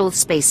neutral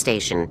space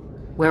station,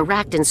 where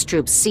Racton's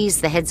troops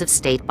seized the heads of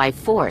state by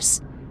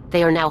force.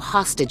 They are now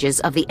hostages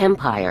of the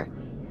Empire.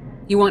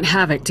 You want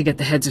Havoc to get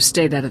the heads of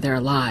state out of there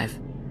alive?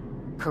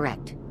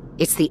 Correct.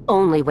 It's the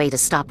only way to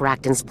stop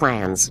Racton's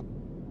plans.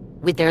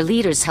 With their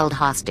leaders held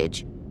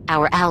hostage,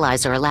 our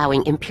allies are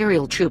allowing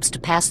Imperial troops to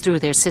pass through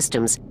their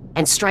systems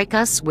and strike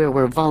us where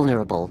we're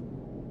vulnerable.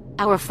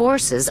 Our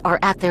forces are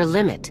at their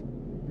limit.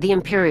 The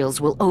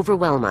Imperials will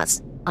overwhelm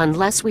us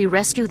unless we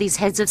rescue these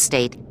heads of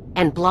state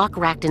and block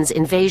Racton's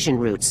invasion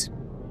routes.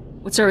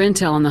 What's our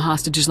intel on the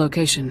hostage's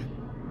location?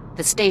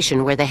 The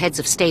station where the heads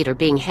of state are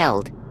being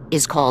held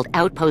is called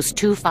Outpost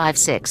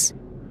 256.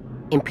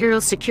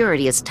 Imperial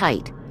security is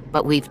tight,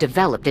 but we've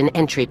developed an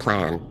entry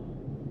plan.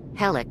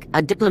 Hellick,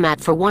 a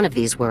diplomat for one of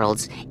these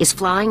worlds, is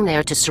flying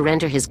there to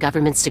surrender his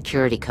government's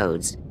security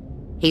codes.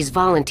 He's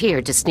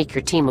volunteered to sneak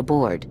your team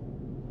aboard.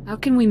 How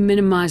can we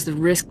minimize the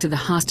risk to the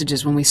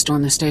hostages when we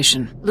storm the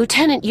station?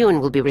 Lieutenant Yun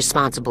will be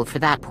responsible for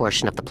that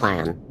portion of the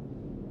plan.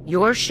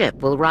 Your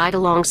ship will ride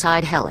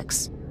alongside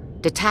Hellick's,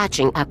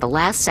 detaching at the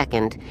last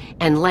second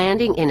and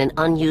landing in an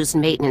unused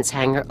maintenance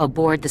hangar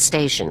aboard the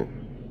station.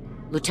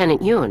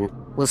 Lieutenant Yun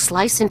will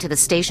slice into the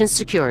station's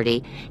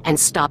security and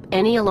stop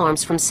any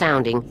alarms from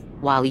sounding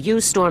while you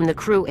storm the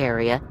crew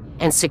area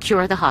and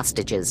secure the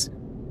hostages.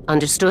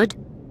 Understood?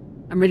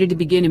 I'm ready to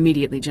begin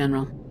immediately,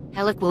 General.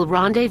 Hellick will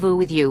rendezvous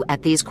with you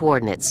at these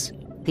coordinates.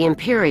 The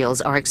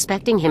Imperials are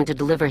expecting him to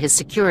deliver his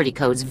security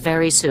codes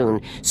very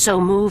soon,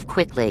 so move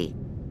quickly.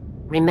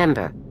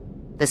 Remember,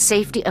 the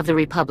safety of the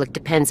Republic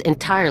depends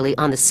entirely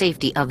on the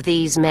safety of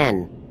these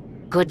men.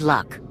 Good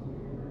luck.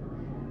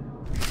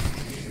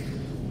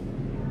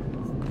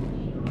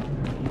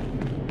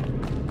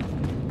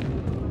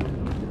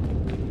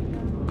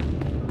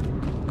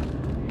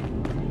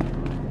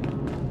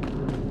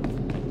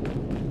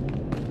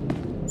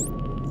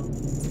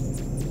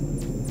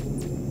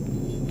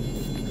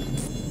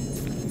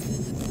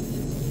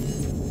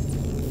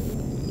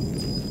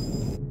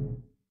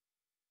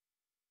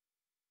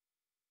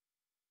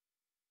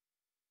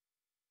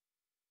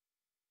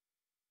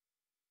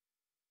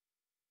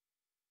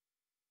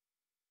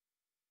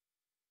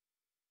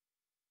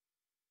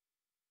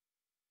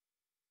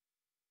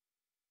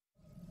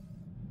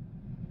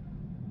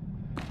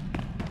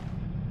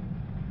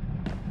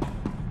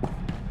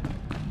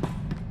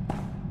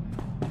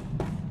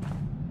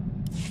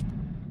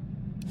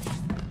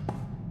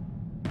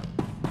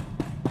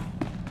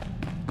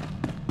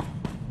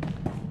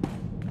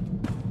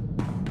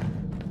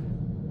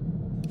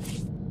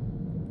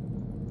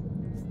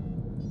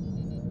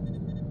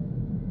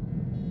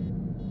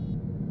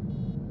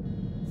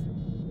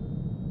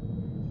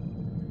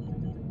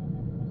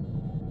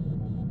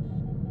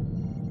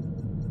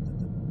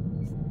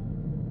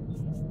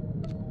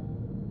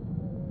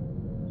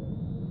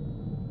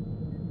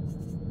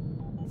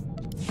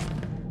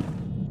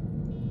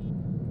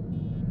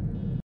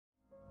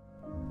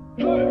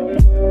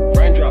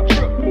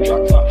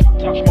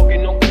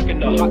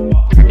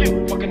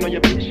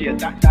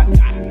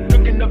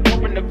 Looking up,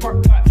 open the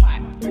court,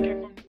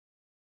 hot.